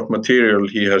what material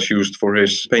he has used for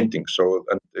his painting. So,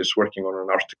 and is working on an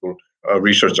article, a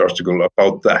research article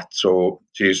about that. So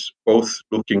she's both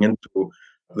looking into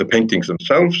the paintings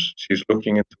themselves. She's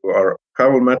looking into our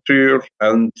archival material,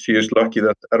 and she is lucky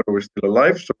that Errol is still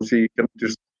alive, so she can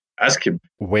just ask him.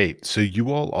 Wait, so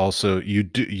you all also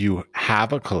you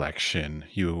have a collection,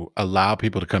 you allow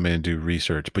people to come in and do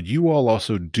research, but you all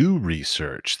also do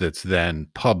research that's then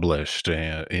published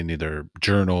in either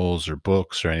journals or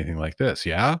books or anything like this,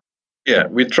 yeah? Yeah,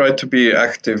 we try to be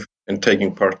active in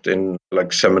taking part in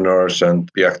like seminars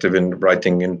and be active in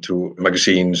writing into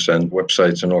magazines and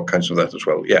websites and all kinds of that as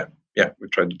well. Yeah, we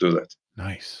try to do that.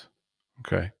 Nice.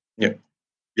 Okay. Yeah.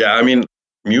 Yeah, I mean,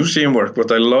 museum work,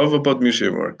 what I love about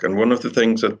museum work, and one of the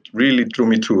things that really drew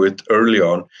me to it early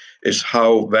on, is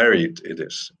how varied it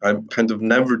is. I'm kind of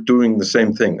never doing the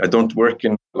same thing. I don't work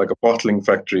in like a bottling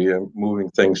factory and moving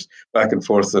things back and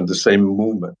forth in the same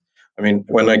movement. I mean,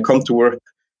 when I come to work,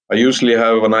 I usually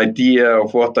have an idea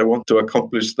of what I want to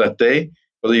accomplish that day,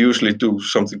 but I usually do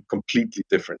something completely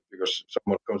different because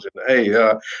someone comes in,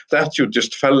 hey, statue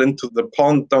just fell into the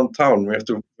pond downtown. We have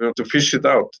to fish it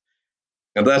out.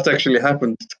 And that actually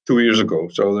happened 2 years ago.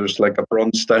 So there's like a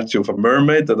bronze statue of a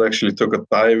mermaid that actually took a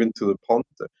dive into the pond.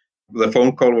 The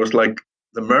phone call was like,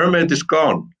 the mermaid is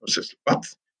gone. I was just, what?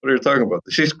 What are you talking about?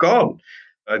 She's gone.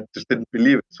 I just didn't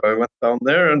believe it. So I went down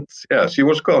there and yeah, she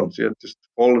was gone. She had just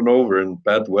fallen over in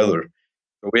bad weather.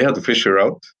 So we had to fish her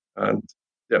out. And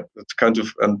yeah, that's kind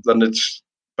of, and then it's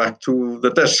back to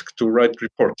the desk to write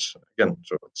reports again.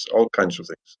 So it's all kinds of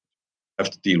things I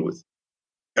have to deal with.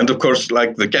 And of course,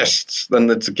 like the guests, then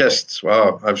it's the guests.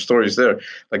 Wow, I have stories there.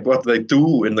 Like what they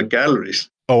do in the galleries.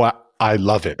 Oh, I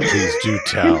love it. Please do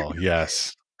tell.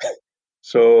 Yes.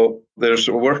 So there's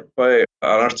a work by an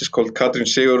artist called Katrin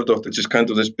Sigurður, which is kind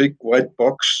of this big white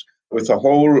box with a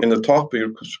hole in the top.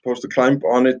 You're supposed to climb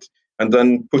on it and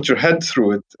then put your head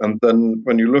through it. And then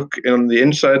when you look on the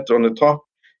inside on the top,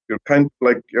 you're kind of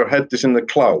like your head is in the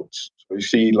clouds. So you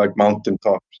see like mountain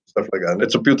tops, stuff like that. And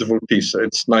it's a beautiful piece.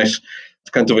 It's nice. It's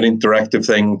kind of an interactive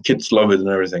thing. Kids love it and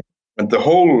everything. And the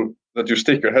hole that you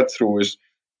stick your head through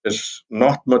is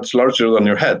not much larger than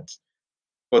your head,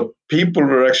 but people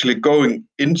were actually going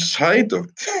inside of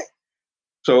it.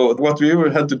 So what we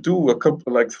had to do a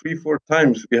couple, like 3, 4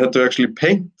 times, we had to actually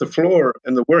paint the floor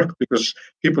in the work because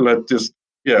people had just,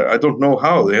 yeah, I don't know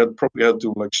how they had probably had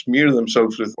to like smear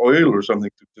themselves with oil or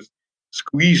something to just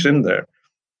squeeze in there.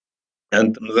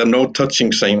 And the no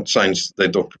touching signs, they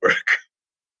don't work.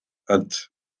 And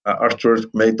artwork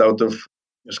made out of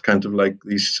just kind of like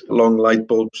these long light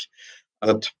bulbs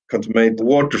that kind of made the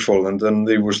waterfall, and then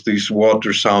there was these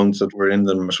water sounds that were in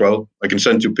them as well. I can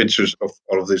send you pictures of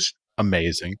all of this.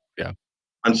 Amazing. Yeah.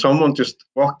 And someone just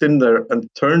walked in there and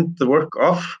turned the work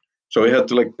off. So he had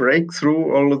to like break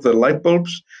through all of the light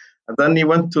bulbs. And then he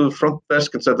went to the front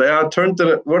desk and said, "Yeah, I turned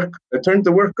the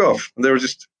work off." And they were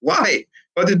just, "Why?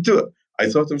 Why did you do it?" I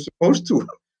thought I was supposed to.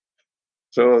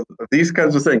 So these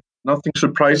kinds of things, nothing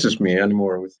surprises me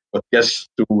anymore with what guests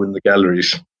do in the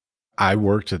galleries. I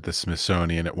worked at the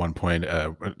Smithsonian at one point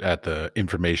at the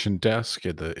information desk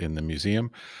in the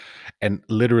museum, and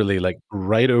literally, like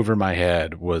right over my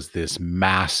head was this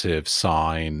massive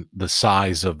sign, the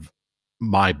size of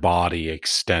my body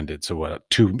extended, so what,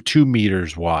 2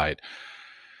 meters wide,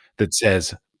 that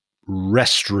says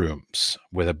restrooms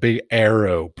with a big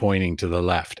arrow pointing to the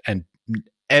left. And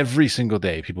every single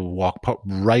day, people would walk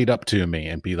right up to me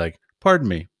and be like, "Pardon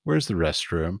me, where's the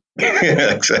restroom?"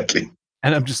 Yeah, exactly.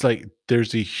 And I'm just like,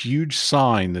 there's a huge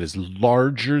sign that is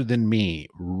larger than me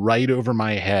right over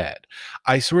my head.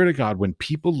 I swear to God, when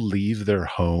people leave their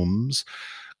homes,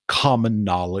 common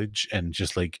knowledge and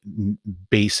just like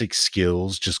basic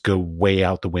skills just go way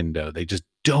out the window. They just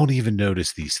don't even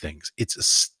notice these things. It's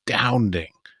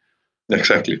astounding.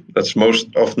 Exactly. That's most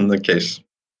often the case.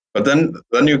 But then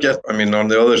you get, I mean, on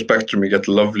the other spectrum, you get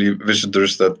lovely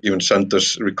visitors that even send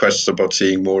us requests about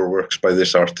seeing more works by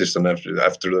this artist and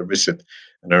after their visit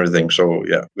and everything. So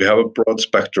yeah, we have a broad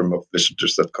spectrum of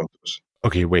visitors that come to us.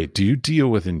 Okay, wait, do you deal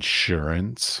with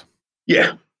insurance?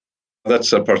 Yeah,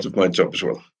 that's a part of my job as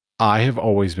well. I have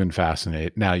always been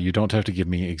fascinated. Now, you don't have to give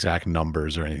me exact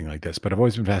numbers or anything like this, but I've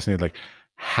always been fascinated, like,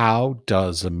 how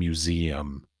does a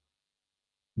museum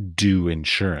do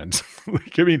insurance?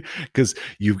 Like, I mean, because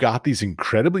you've got these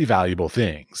incredibly valuable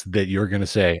things that you're going to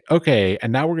say, okay,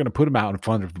 and now we're going to put them out in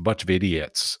front of a bunch of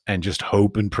idiots and just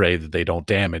hope and pray that they don't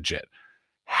damage it.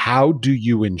 How do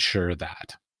you ensure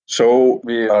that? So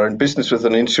we are in business with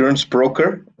an insurance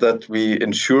broker that we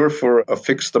insure for a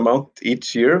fixed amount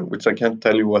each year, which I can't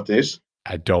tell you what is.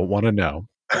 I don't want to know.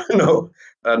 No.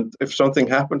 And if something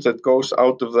happens, it goes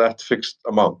out of that fixed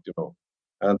amount.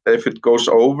 And if it goes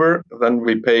over, then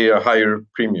we pay a higher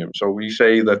premium. So we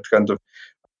say that kind of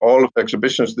all of the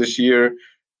exhibitions this year,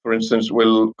 for instance,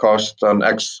 will cost an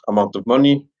X amount of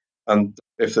money. And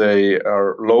if they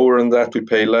are lower than that, we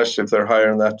pay less. If they're higher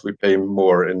than that, we pay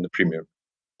more in the premium.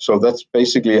 So that's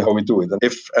basically how we do it. And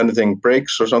if anything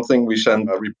breaks or something, we send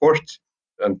a report,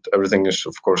 and everything is,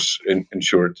 of course,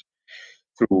 insured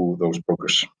through those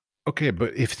brokers. Okay,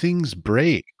 but if things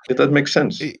break, Did that make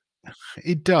sense? it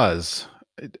it does.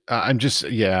 I'm just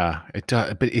yeah, it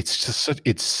does. But it's just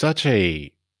such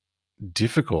a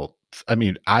difficult. I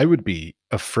mean, I would be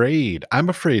afraid. I'm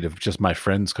afraid of just my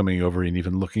friends coming over and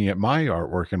even looking at my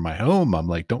artwork in my home. I'm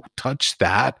like, don't touch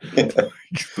that.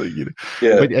 So,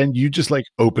 Yeah, but and you just like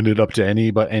open it up to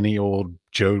any old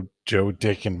Joe,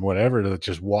 Dick, and whatever to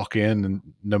just walk in, and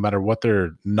no matter what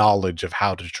their knowledge of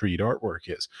how to treat artwork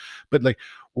is. But like,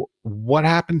 what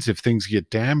happens if things get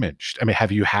damaged? I mean,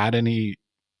 have you had any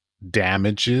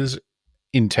damages,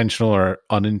 intentional or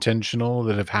unintentional,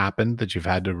 that have happened that you've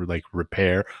had to like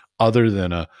repair, other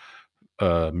than a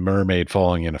mermaid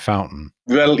falling in a fountain?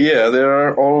 well, yeah, there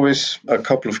are always a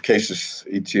couple of cases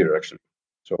each year, actually.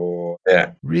 So,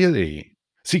 yeah, Really?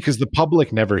 See, because the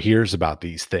public never hears about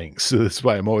these things. So that's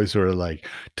why I'm always sort of like,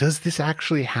 does this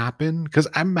actually happen? Because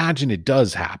I imagine it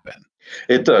does happen.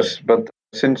 it does. But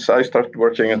since I started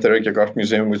working at the Reykjavik Art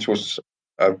Museum, which was,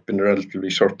 I've been a relatively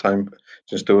short time,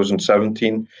 since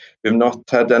 2017, we've not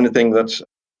had anything that's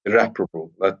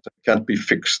irreparable, that can't be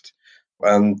fixed.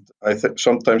 And I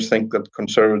sometimes think that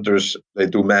conservators, they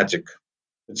do magic.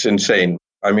 It's insane.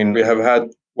 I mean, we have had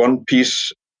one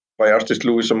piece by artist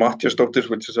Louisa Mattiasdóttir,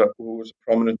 who was a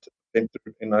prominent painter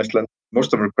in Iceland.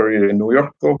 Most of her career in New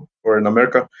York, though, or in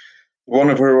America.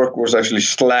 One of her work was actually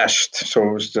slashed, so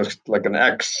it was just like an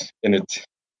X in it.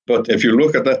 But if you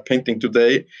look at that painting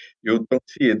today, you don't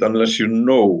see it unless you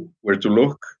know where to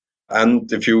look.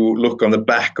 And if you look on the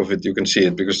back of it, you can see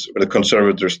it because the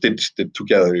conservator stitched it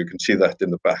together. You can see that in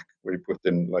the back where he put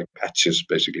in like patches,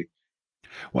 basically.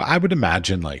 Well, I would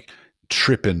imagine like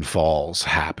trip and falls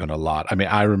happen a lot. I mean,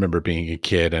 I remember being a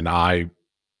kid and I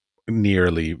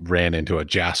nearly ran into a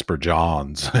Jasper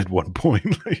Johns at one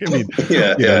point. I mean,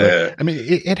 Yeah, yeah. I mean,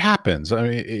 it happens. I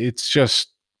mean, it's just,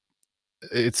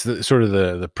 it's the sort of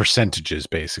the percentages.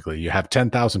 Basically, you have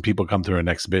 10,000 people come through an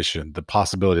exhibition. The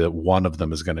possibility that one of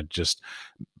them is going to just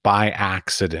by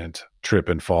accident trip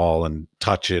and fall and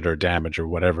touch it or damage or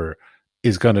whatever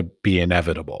is going to be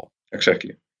inevitable.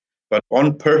 Exactly. But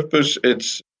on purpose,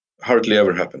 it's hardly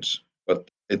ever happens. But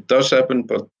it does happen,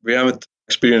 but we haven't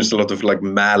experienced a lot of like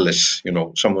malice,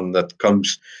 someone that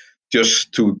comes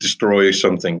just to destroy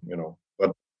something,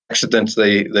 But accidents,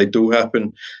 they do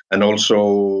happen. And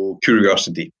also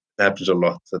curiosity. It happens a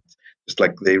lot. That it's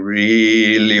like they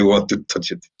really want to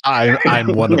touch it.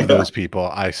 I'm one of those people.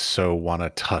 I so want to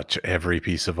touch every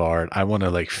piece of art. I want to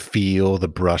like feel the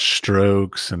brush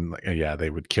strokes, and yeah, they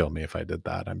would kill me if I did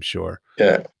that, I'm sure.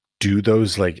 Yeah. Do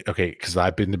those like, okay, because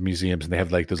I've been to museums and they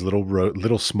have like those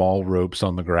little small ropes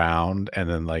on the ground, and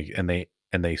then like and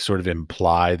they sort of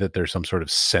imply that there's some sort of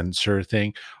sensor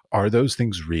thing. Are those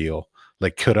things real?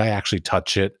 Like, could I actually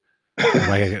touch it?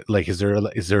 Am I like, is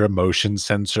there a motion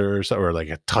sensor or like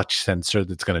a touch sensor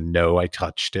that's going to know I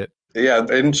touched it? Yeah,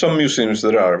 in some museums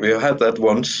there are. We had that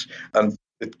once, and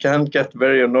it can get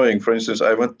very annoying. For instance,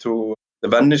 I went to the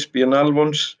Venice Biennale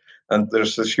once, and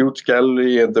there's this huge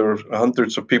gallery, and there were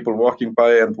hundreds of people walking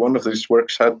by, and one of these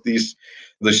works had this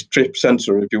trip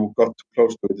sensor. If you got too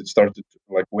close to it, it started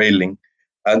like wailing,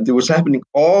 and it was happening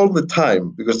all the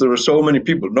time because there were so many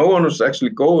people. No one was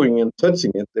actually going and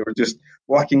touching it; they were just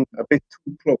walking a bit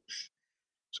too close.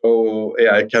 So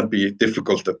yeah, it can be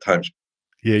difficult at times.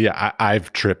 Yeah.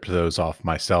 I've tripped those off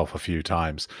myself a few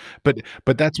times, but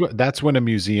that's when a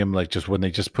museum like just when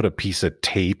they just put a piece of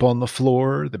tape on the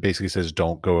floor that basically says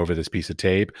don't go over this piece of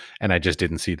tape, and I just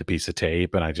didn't see the piece of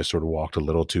tape, and I just sort of walked a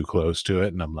little too close to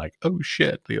it, and I'm like, oh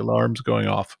shit, the alarm's going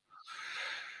off.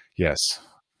 Yes,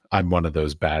 I'm one of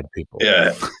those bad people.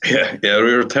 Yeah, yeah.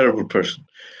 You're a terrible person.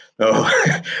 No,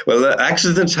 well,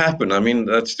 accidents happen. I mean,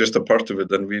 that's just a part of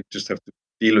it, and we just have to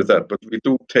deal with that. But we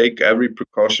do take every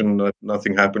precaution that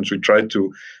nothing happens. We try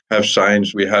to have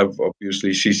signs. We have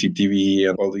obviously CCTV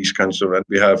and all these kinds of, and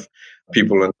we have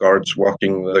people and guards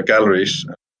walking the galleries.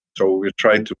 So we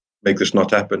try to make this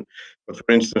not happen. But for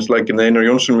instance, like in the Einar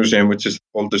Jónsson Museum, which is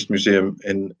the oldest museum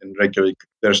in Reykjavik,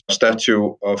 there's a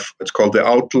statue it's called the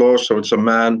Outlaw. So it's a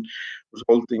man was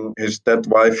holding his dead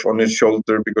wife on his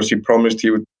shoulder because he promised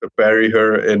he would bury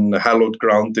her in hallowed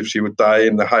ground if she would die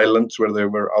in the highlands where there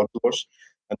were outlaws.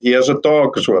 And he has a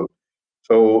dog as well.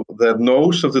 So the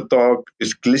nose of the dog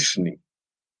is glistening.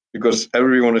 because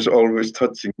everyone is always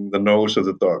touching the nose of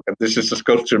the dog. And this is a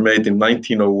sculpture made in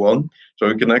 1901, so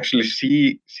you can actually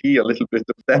see a little bit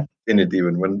of depth in it,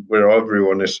 even when where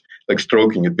everyone is like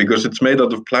stroking it, because it's made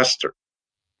out of plaster.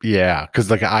 Yeah,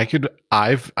 because like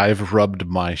I've rubbed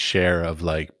my share of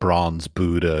like bronze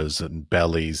Buddhas and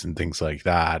bellies and things like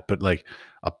that, but like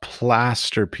a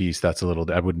plaster piece, that's a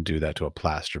little. I wouldn't do that to a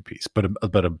plaster piece, but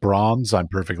a bronze, I'm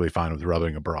perfectly fine with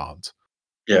rubbing a bronze.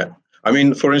 Yeah. I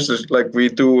mean, for instance, like we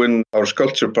do in our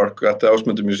sculpture park at the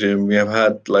Ásmundur Museum, we have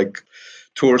had like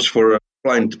tours for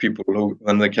blind people who,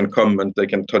 when they can come and they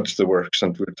can touch the works,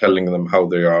 and we're telling them how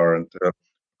they are. And of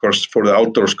course, for the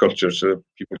outdoor sculptures,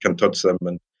 people can touch them,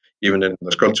 and even in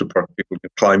the sculpture park, people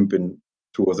can climb in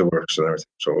two of the works and everything.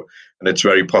 So, and it's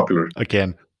very popular.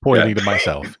 Again, Yeah, pointing to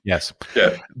myself. Yes.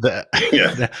 yeah, The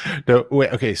yeah. no,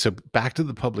 wait, okay, so back to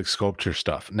the public sculpture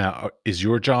stuff. Now, is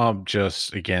your job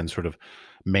just again sort of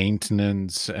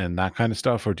maintenance and that kind of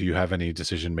stuff, or do you have any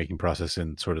decision-making process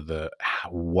in sort of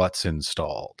what's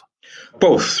installed?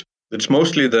 Both. It's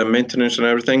mostly the maintenance and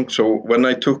everything. So when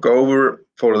I took over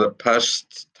for the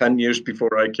past 10 years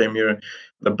before I came here,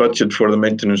 the budget for the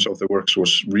maintenance of the works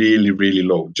was really, really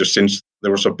low, just since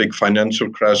there was a big financial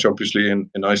crash, obviously, in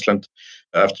Iceland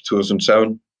after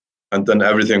 2007. And then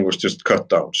everything was just cut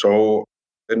down. So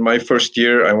in my first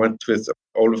year, I went with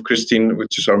Olaf Kristin,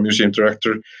 which is our museum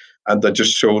director, and I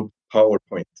just showed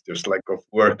PowerPoint, just like of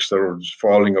works that were just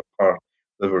falling apart,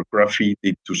 that were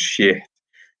graffiti to shit,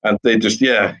 and they just,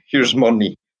 yeah, here's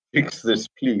money, fix this,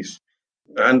 please.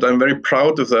 And I'm very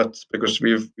proud of that, because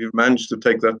we've managed to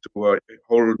take that to a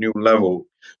whole new level.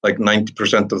 Like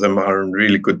 90% of them are in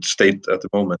really good state at the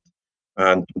moment,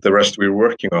 and the rest we're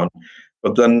working on.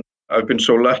 But then I've been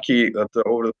so lucky that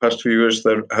over the past few years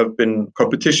there have been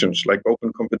competitions, like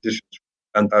open competitions,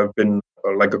 and I've been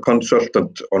like a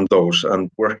consultant on those and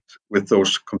worked with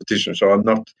those competitions. So I'm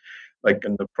not like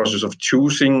in the process of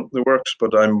choosing the works,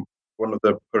 but I'm one of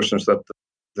the persons that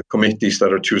the committees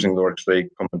that are choosing the works, they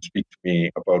come and speak to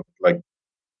me about, like,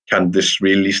 can this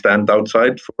really stand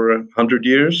outside for 100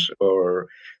 years, or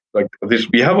like this?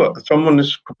 We have someone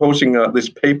is proposing this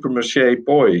paper mache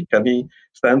boy. Can he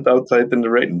stand outside in the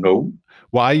rain? No.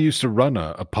 Well, I used to run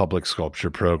a public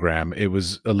sculpture program. It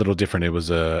was a little different. It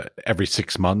was a every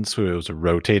 6 months, so it was a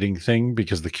rotating thing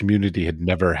because the community had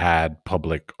never had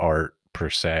public art per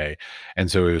se.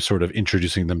 And so it was sort of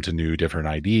introducing them to new different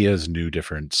ideas, new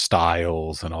different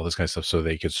styles and all this kind of stuff so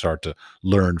they could start to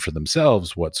learn for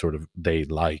themselves what sort of they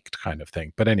liked kind of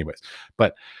thing. But anyways,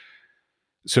 but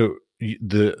so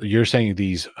you're saying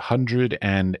these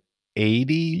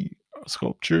 180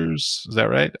 sculptures, is that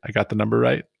right? I got the number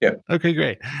right? Yeah, Okay,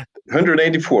 great.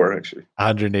 184 actually.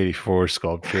 184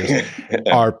 sculptures Yeah,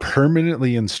 are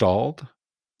permanently installed?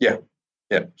 yeah,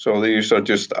 yeah. So these are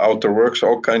just outer works,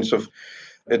 all kinds of.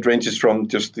 It ranges from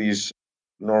just these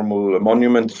normal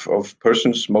monuments of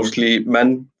persons, mostly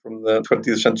men from the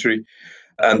 20th century,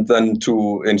 and then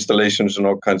to installations and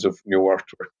all kinds of new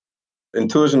artwork. In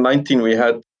 2019,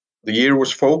 the year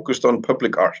was focused on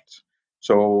public art.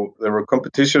 So there were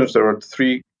competitions. There were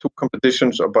two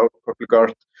competitions about public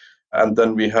art, and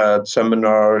then we had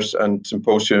seminars and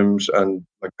symposiums and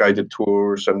like guided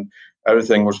tours, and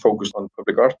everything was focused on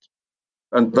public art.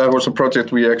 And that was a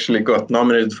project we actually got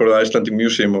nominated for the Icelandic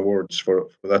Museum Awards for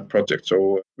that project.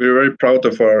 So we're very proud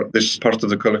of this part of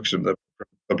the collection, the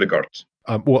public art.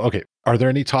 Well, okay. Are there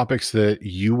any topics that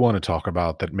you want to talk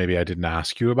about that maybe I didn't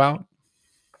ask you about?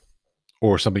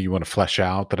 Or something you want to flesh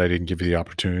out that I didn't give you the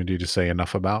opportunity to say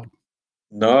enough about?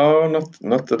 No,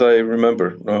 not that I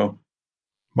remember. No.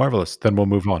 Marvelous. Then we'll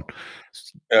move on.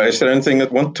 Is there anything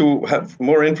that want to have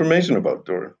more information about,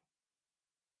 or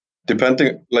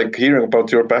depending, like hearing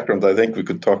about your background? I think we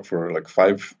could talk for like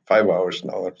five hours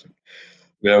now.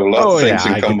 We have a lot of Oh things yeah,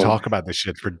 in I could common. talk about this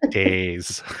shit for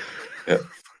days. Yeah.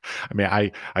 I mean,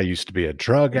 I used to be a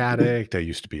drug addict. I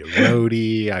used to be a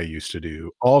roadie. I used to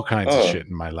do all kinds of Oh, shit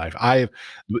in my life.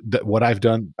 What I've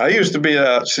done I used to be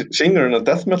a singer in a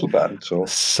death metal band. So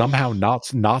somehow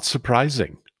not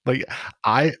surprising. Like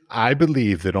I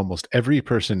believe that almost every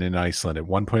person in Iceland at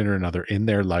one point or another in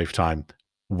their lifetime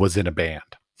was in a band.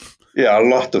 yeah, a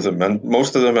lot of them, and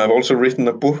most of them have also written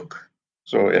a book.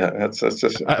 So yeah, that's just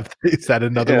Is that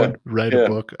another yeah, one? Write a yeah.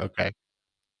 book. Okay.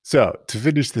 So to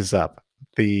finish this up,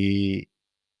 the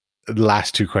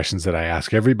last two questions that I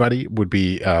ask everybody would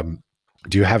be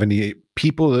do you have any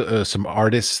people, some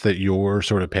artists that you're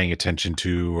sort of paying attention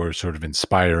to or sort of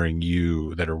inspiring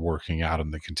you that are working out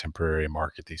in the contemporary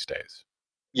market these days?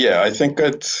 Yeah, I think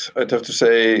I'd have to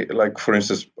say, like, for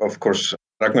instance, of course,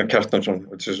 Ragnar Kjartansson,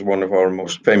 which is one of our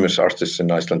most famous artists in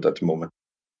Iceland at the moment.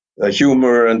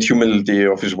 humor and humility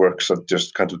of his works that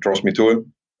just kind of draws me to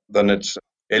him. Then it's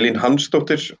Elín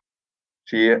Hansdóttir.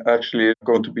 She actually is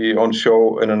going to be on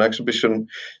show in an exhibition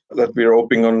that we're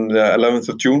opening on the 11th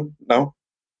of June now.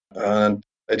 And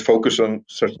it focuses on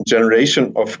certain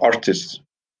generation of artists.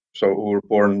 So who were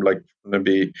born like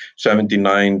maybe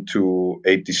 79 to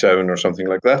 87 or something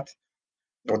like that.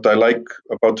 What I like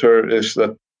about her is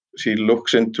that she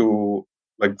looks into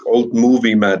like old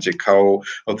movie magic, how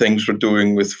things were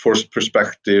doing with forced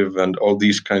perspective and all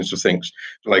these kinds of things.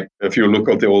 Like if you look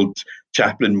at the old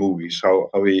Chaplin movies, how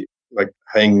he like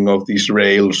hanging off these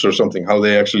rails or something, how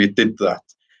they actually did that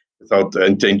without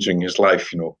endangering his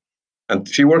life, you know. And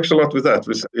she works a lot with that,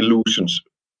 with illusions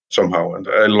somehow, and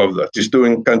I love that. She's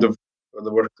doing kind of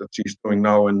the work that she's doing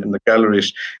now in the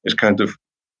galleries is kind of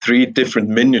three different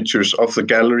miniatures of the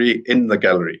gallery in the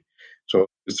gallery. So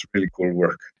it's really cool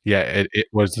work. Yeah, it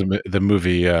was the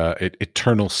movie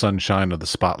Eternal Sunshine of the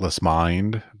Spotless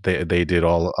Mind. They did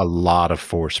a lot of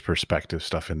forced perspective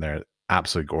stuff in there.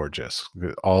 Absolutely gorgeous.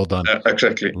 All done.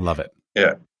 Exactly. Love it.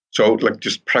 Yeah. So like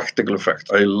just practical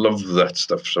effect. I love that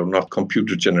stuff. So not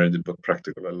computer generated, but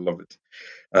practical. I love it.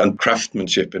 And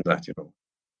craftsmanship in that, you know.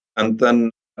 And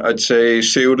then I'd say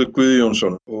Sigurður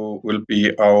Guðjónsson, who will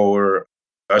be our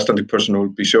Icelandic person who will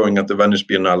be showing at the Venice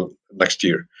Biennale next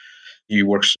year. He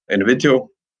works in video,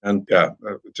 and yeah,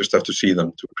 we just have to see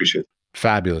them to appreciate it.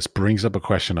 Fabulous. Brings up a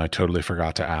question I totally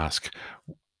forgot to ask.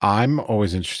 I'm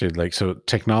always interested, like, so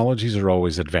technologies are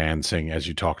always advancing, as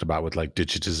you talked about with like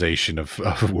digitization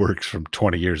of works from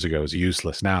 20 years ago is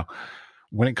useless. Now,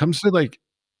 when it comes to like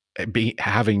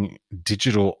having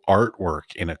digital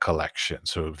artwork in a collection,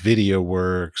 so video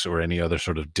works or any other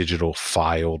sort of digital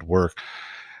filed work,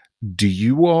 do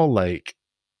you all like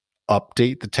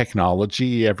update the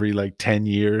technology every like 10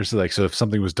 years? Like, so if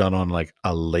something was done on like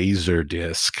a laser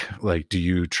disc, like, do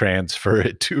you transfer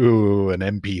it to an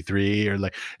MP3 or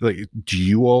like, do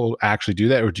you all actually do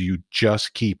that? Or do you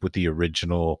just keep with the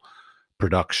original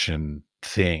production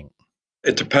thing?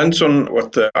 It depends on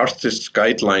what the artist's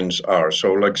guidelines are.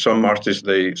 So, like some artists,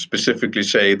 they specifically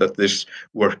say that this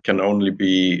work can only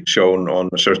be shown on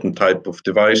a certain type of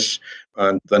device.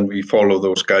 And then we follow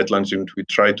those guidelines and we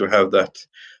try to have that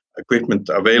equipment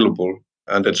available.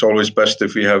 And it's always best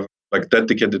if we have like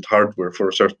dedicated hardware for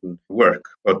a certain work.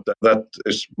 But that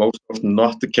is most often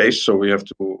not the case. So we have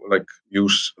to like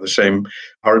use the same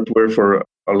hardware for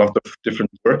a lot of different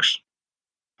works.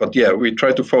 But yeah, we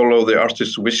try to follow the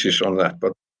artist's wishes on that.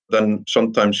 But then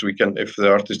sometimes we can, if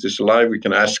the artist is alive, we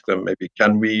can ask them maybe,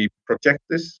 can we project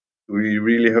this? Do we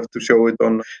really have to show it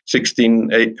on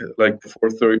 16:8, like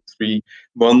 433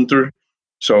 monitor?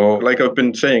 So, like I've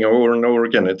been saying over and over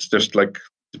again, it's just like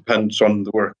depends on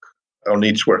the work, on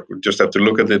each work. We just have to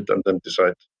look at it and then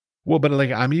decide. Well, but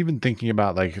like I'm even thinking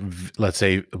about like let's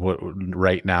say what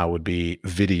right now would be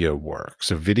video work.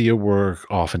 So video work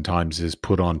oftentimes is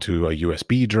put onto a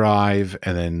USB drive,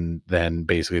 and then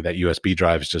basically that USB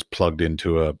drive is just plugged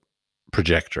into a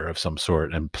projector of some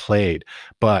sort and played.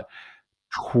 But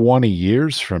 20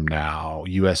 years from now,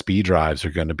 USB drives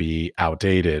are going to be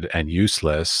outdated and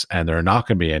useless, and there are not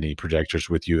going to be any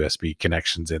projectors with USB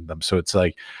connections in them. So it's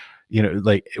like,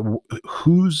 like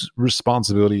whose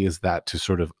responsibility is that to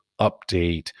sort of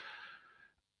update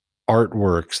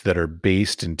artworks that are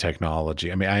based in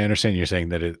technology? I mean, I understand you're saying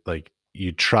that it like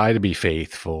you try to be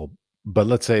faithful, but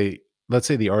let's say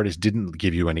the artist didn't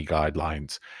give you any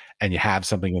guidelines and you have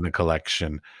something in the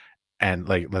collection and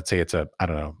like let's say it's a I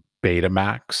don't know,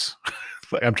 Betamax.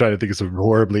 Like I'm trying to think of some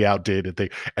horribly outdated thing,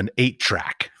 an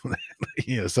 8-track,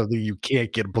 something you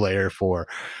can't get a player for.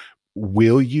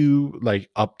 Will you like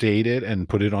update it and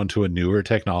put it onto a newer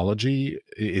technology?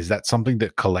 Is that something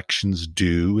that collections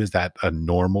do? Is that a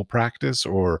normal practice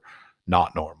or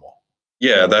not normal?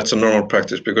 Yeah, that's a normal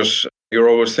practice because you're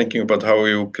always thinking about how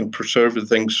you can preserve the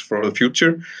things for the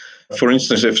future. For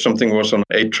instance, if something was on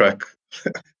 8-track,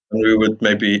 we would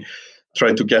maybe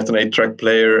try to get an 8-track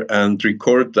player and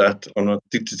record that on a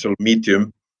digital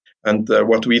medium. And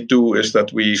what we do is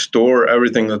that we store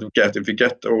everything that we get. If we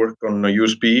get a work on a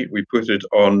USB, we put it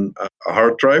on a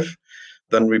hard drive.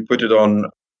 Then we put it on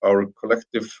our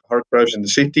collective hard drives in the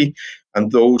city,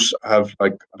 and those have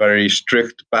like a very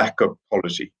strict backup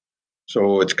policy.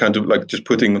 So it's kind of like just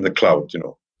putting in the cloud, you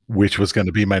know. Which was going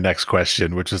to be my next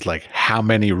question, which is like, how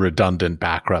many redundant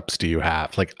backups do you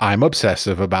have? Like, I'm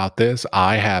obsessive about this.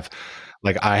 I have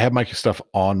my stuff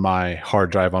on my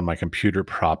hard drive on my computer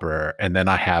proper, and then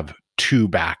I have two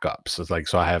backups. It's like,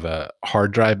 so I have a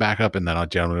hard drive backup, and then I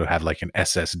generally have like an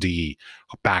SSD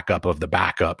backup of the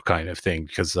backup kind of thing,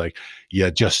 because like you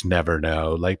just never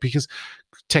know. Like, because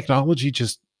technology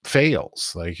just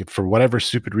fails, like for whatever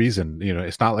stupid reason,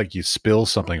 it's not like you spill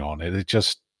something on it. It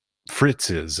just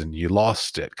fritzes and you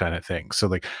lost it kind of thing. So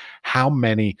like how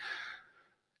many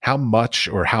how much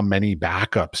or how many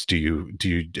backups do you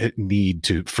need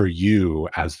to for you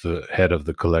as the head of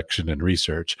the collection and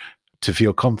research to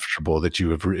feel comfortable that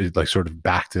you have like sort of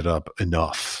backed it up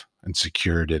enough and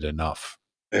secured it enough?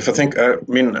 If I think, I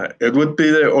mean, it would be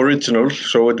the original,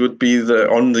 so it would be the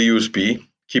on the USB.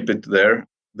 Keep it there.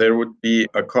 There would be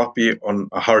a copy on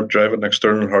a hard drive, an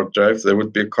external hard drive. There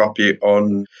would be a copy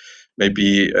on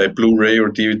maybe a Blu-ray or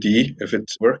DVD if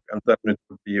it's work, and then it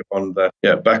would be on that,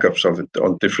 yeah, backups of it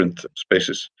on different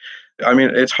spaces. I mean,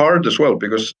 it's hard as well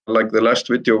because like the last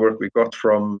video work we got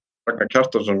from Ragnar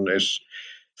Kjartason is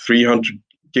 300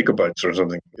 gigabytes or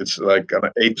something. It's like an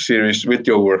 8 series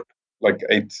video work, like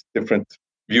 8 different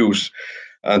views.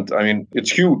 And I mean,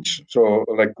 it's huge. So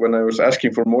like when I was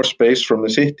asking for more space from the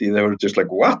city, they were just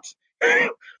like, what?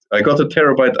 I got a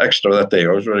terabyte extra that day.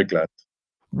 I was very glad.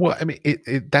 Well, I mean,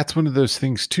 that's one of those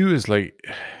things too, is like,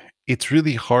 it's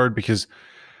really hard because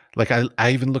like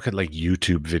I even look at like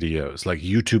YouTube videos, like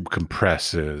YouTube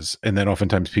compresses, and then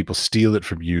oftentimes people steal it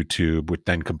from YouTube, which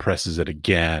then compresses it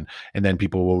again, and then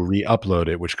people will re-upload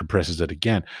it, which compresses it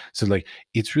again. So like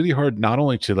it's really hard not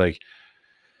only to like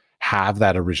have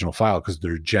that original file because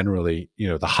they're generally,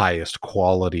 the highest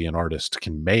quality an artist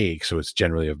can make. So it's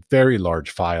generally a very large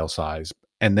file size.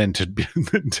 And then to,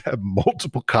 to have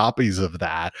multiple copies of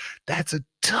that, that's a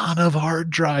ton of hard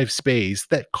drive space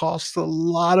that costs a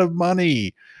lot of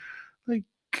money. Like,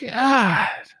 God.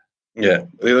 Yeah,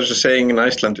 there's a saying in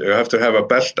Iceland: you have to have a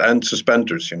belt and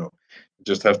suspenders. You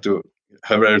just have to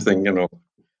have everything,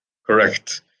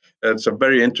 correct. It's a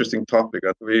very interesting topic.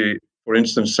 And we, for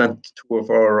instance, sent two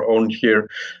of our own here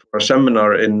for a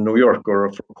seminar in New York,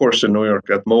 or for a course in New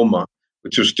York at MoMA,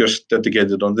 which was just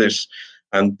dedicated on this.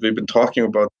 And we've been talking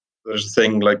about, there's a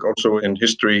thing like also in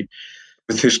history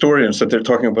with historians that they're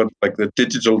talking about like the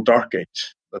digital dark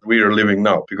age that we are living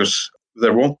now, because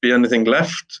there won't be anything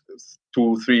left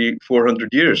 2, 3, 400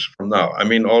 years from now. I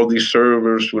mean, all these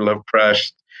servers will have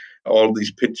crashed. All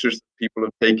these pictures that people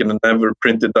have taken and never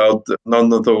printed out,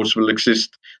 none of those will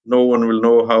exist. No one will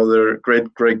know how their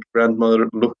great great grandmother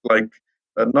looked like.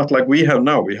 Not like we have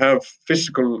now. We have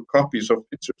physical copies of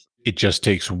pictures. It just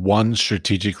takes one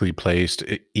strategically placed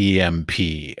EMP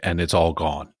and it's all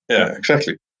gone. Yeah,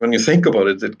 exactly. When you think about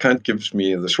it, it kind of gives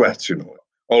me the sweats.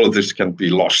 All of this can be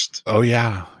lost. Oh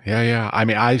yeah. Yeah, yeah. I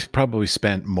mean, I've probably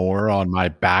spent more on my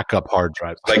backup hard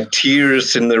drives. Like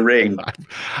tears in the rain.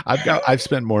 I've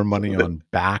spent more money on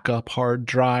backup hard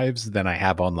drives than I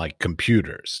have on like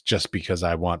computers, just because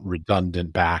I want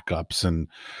redundant backups. And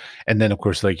then of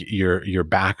course like your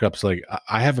backups, like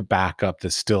I have a backup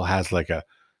that still has like a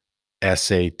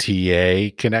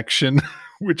SATA connection,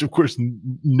 which of course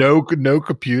no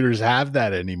computers have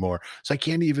that anymore. So I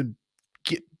can't even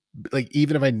get, like,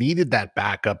 even if I needed that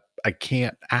backup, I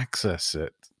can't access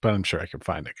it. But I'm sure I can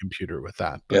find a computer with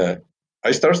that. But Yeah.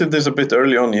 I started this a bit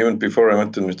early on, even before I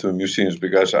went into museums,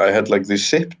 because I had like these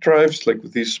zip drives, like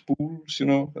with these spools.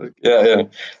 Like, yeah.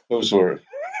 Those were.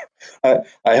 I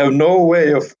have no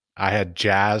way of. I had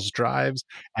jazz drives,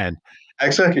 and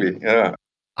Exactly. Yeah.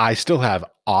 I still have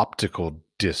optical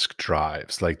disk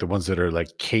drives, like the ones that are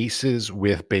like cases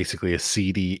with basically a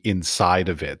CD inside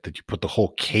of it, that you put the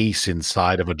whole case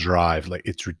inside of a drive. Like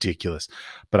it's ridiculous.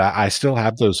 But I still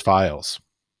have those files.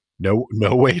 No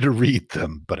way to read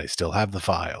them, but I still have the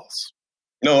files.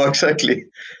 No, exactly.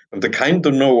 And they kind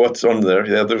of know what's on there.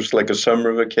 Yeah, there's like a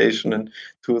summer vacation in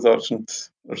 2000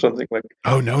 or something like.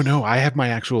 Oh, no. I have my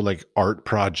actual like art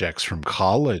projects from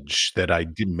college that I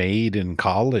made in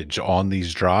college on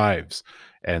these drives.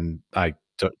 And I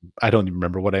don't even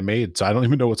remember what I made. So I don't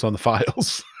even know what's on the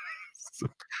files.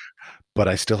 But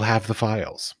I still have the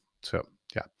files. So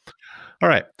yeah. All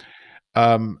right.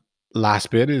 Um, Last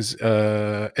bit is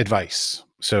advice.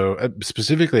 So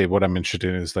specifically what I'm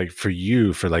interested in is like for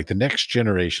you, for like the next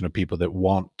generation of people that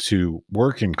want to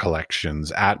work in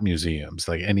collections at museums,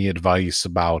 like any advice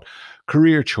about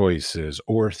career choices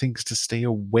or things to stay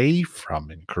away from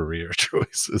in career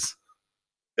choices.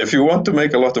 If you want to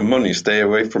make a lot of money, stay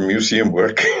away from museum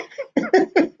work.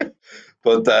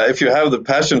 But if you have the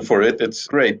passion for it, it's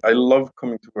great. I love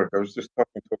coming to work. I was just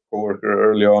talking to a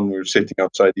coworker early on. We were sitting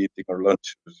outside eating our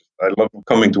lunch. I love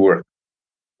coming to work.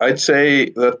 I'd say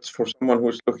that for someone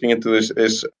who's looking into this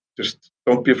is just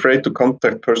don't be afraid to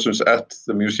contact persons at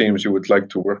the museums you would like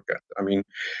to work at. I mean,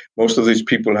 most of these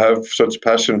people have such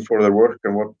passion for their work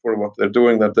and for what they're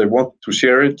doing that they want to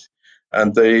share it,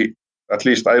 and they at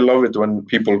least I love it when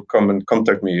people come and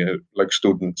contact me, like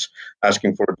students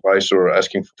asking for advice or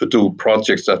asking to do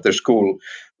projects at their school.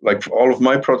 Like all of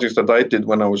my projects that I did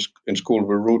when I was in school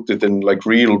were rooted in like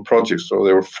real projects. So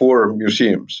there were 4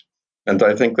 museums. And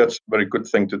I think that's a very good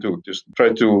thing to do. Just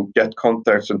try to get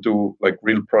contacts and do like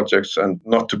real projects and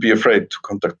not to be afraid to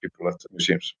contact people at the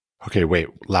museums. Okay, wait,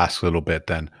 last little bit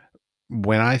then.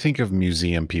 When I think of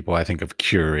museum people, I think of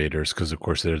curators because, of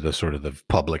course, they're the sort of the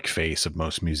public face of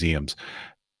most museums.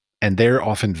 And they're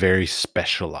often very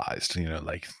specialized,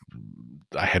 like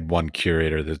I had one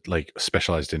curator that like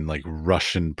specialized in like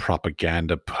Russian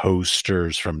propaganda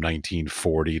posters from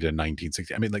 1940 to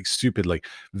 1960. I mean, like stupid, like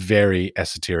very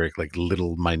esoteric, like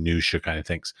little minutia kind of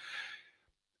things.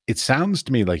 It sounds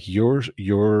to me like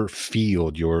your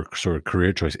field, your sort of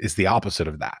career choice is the opposite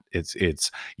of that.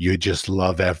 It's you just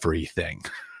love everything.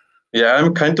 Yeah,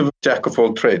 I'm kind of a jack of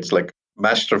all trades, like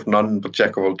master of none, but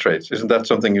jack of all trades. Isn't that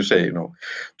something you say,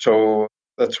 So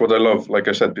that's what I love. Like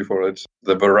I said before, it's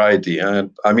the variety.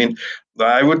 And I mean,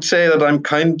 I would say that I'm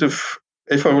kind of,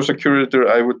 if I was a curator,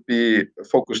 I would be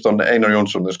focused on Einar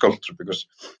Jónsson, the sculptor, because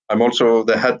I'm also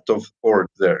the head of board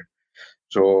there.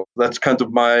 So that's kind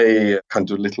of my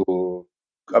kind of little,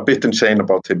 a bit insane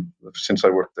about him since I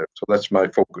worked there. So that's my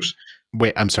focus.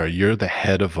 Wait, I'm sorry. You're the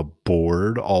head of a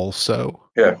board also?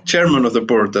 Yeah, chairman of the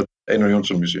board at Einar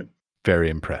Jónsson Museum. Very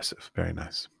impressive. Very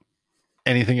nice.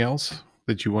 Anything else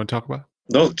that you want to talk about?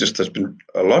 No, it just has been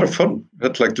a lot of fun.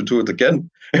 I'd like to do it again.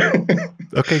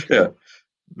 Okay. Yeah.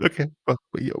 Okay. Well,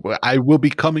 I will be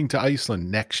coming to Iceland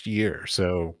next year.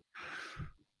 So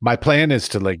my plan is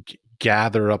to like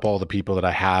gather up all the people that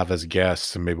I have as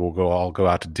guests and maybe we'll all go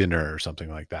out to dinner or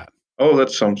something like that. Oh, that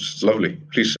sounds lovely.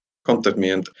 Please contact me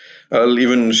and I'll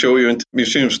even show you into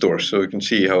museum stores so you can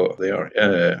see how they are.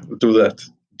 Do that.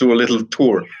 Do a little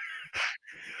tour.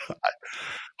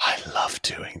 I love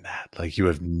doing that. Like you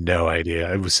have no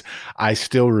idea. I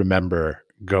still remember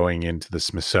going into the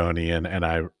Smithsonian and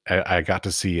I got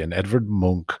to see an Edvard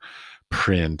Munch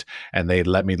print and they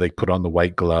let me like put on the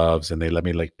white gloves and they let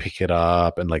me like pick it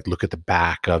up and like look at the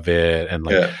back of it and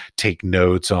like take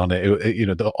notes on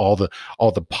it, all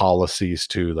the policies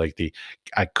too, like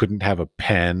I couldn't have a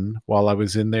pen while I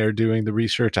was in there doing the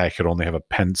research. I could only have a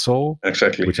pencil,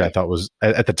 exactly, which I thought was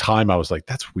at the time I was like,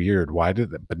 that's weird, why did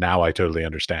that? But now I totally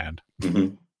understand.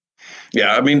 Mm-hmm.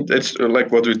 Yeah, I mean, it's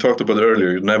like what we talked about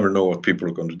earlier. You never know what people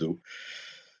are going to do.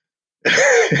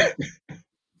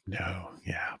 No,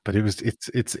 yeah, but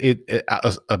it's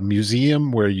a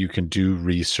museum where you can do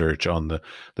research on the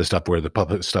stuff where the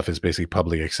public stuff is basically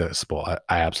publicly accessible.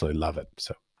 I absolutely love it.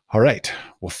 So, all right.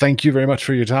 Well, thank you very much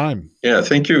for your time. Yeah,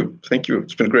 thank you. Thank you.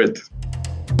 It's been great.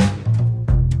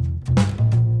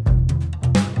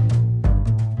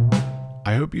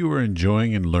 I hope you are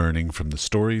enjoying and learning from the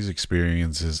stories,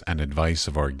 experiences, and advice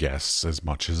of our guests as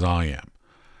much as I am.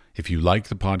 If you like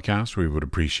the podcast, we would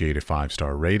appreciate a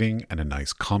 5-star rating and a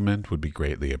nice comment would be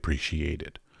greatly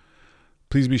appreciated.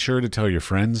 Please be sure to tell your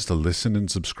friends to listen and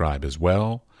subscribe as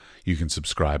well. You can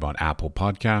subscribe on Apple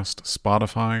Podcast,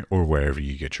 Spotify, or wherever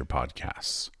you get your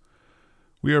podcasts.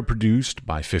 We are produced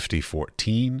by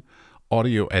 5014.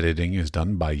 Audio editing is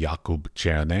done by Jakub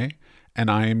Czerne,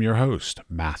 and I am your host,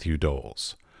 Matthew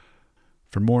Doles.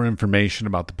 For more information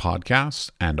about the podcast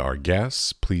and our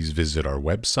guests, please visit our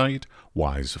website,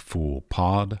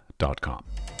 wisefoolpod.com.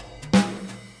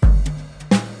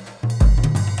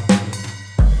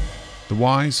 The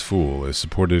Wise Fool is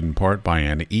supported in part by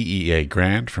an EEA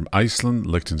grant from Iceland,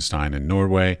 Liechtenstein, and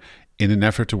Norway in an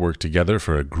effort to work together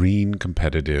for a green,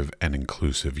 competitive, and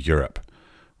inclusive Europe.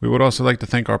 We would also like to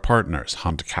thank our partners,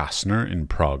 Hunt Kastner in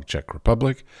Prague, Czech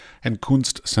Republic, and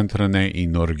Kunstsentrene i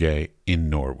Norge in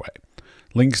Norway.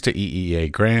 Links to EEA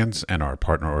grants and our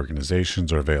partner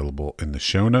organizations are available in the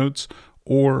show notes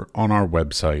or on our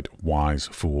website,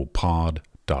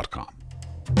 wisefoolpod.com.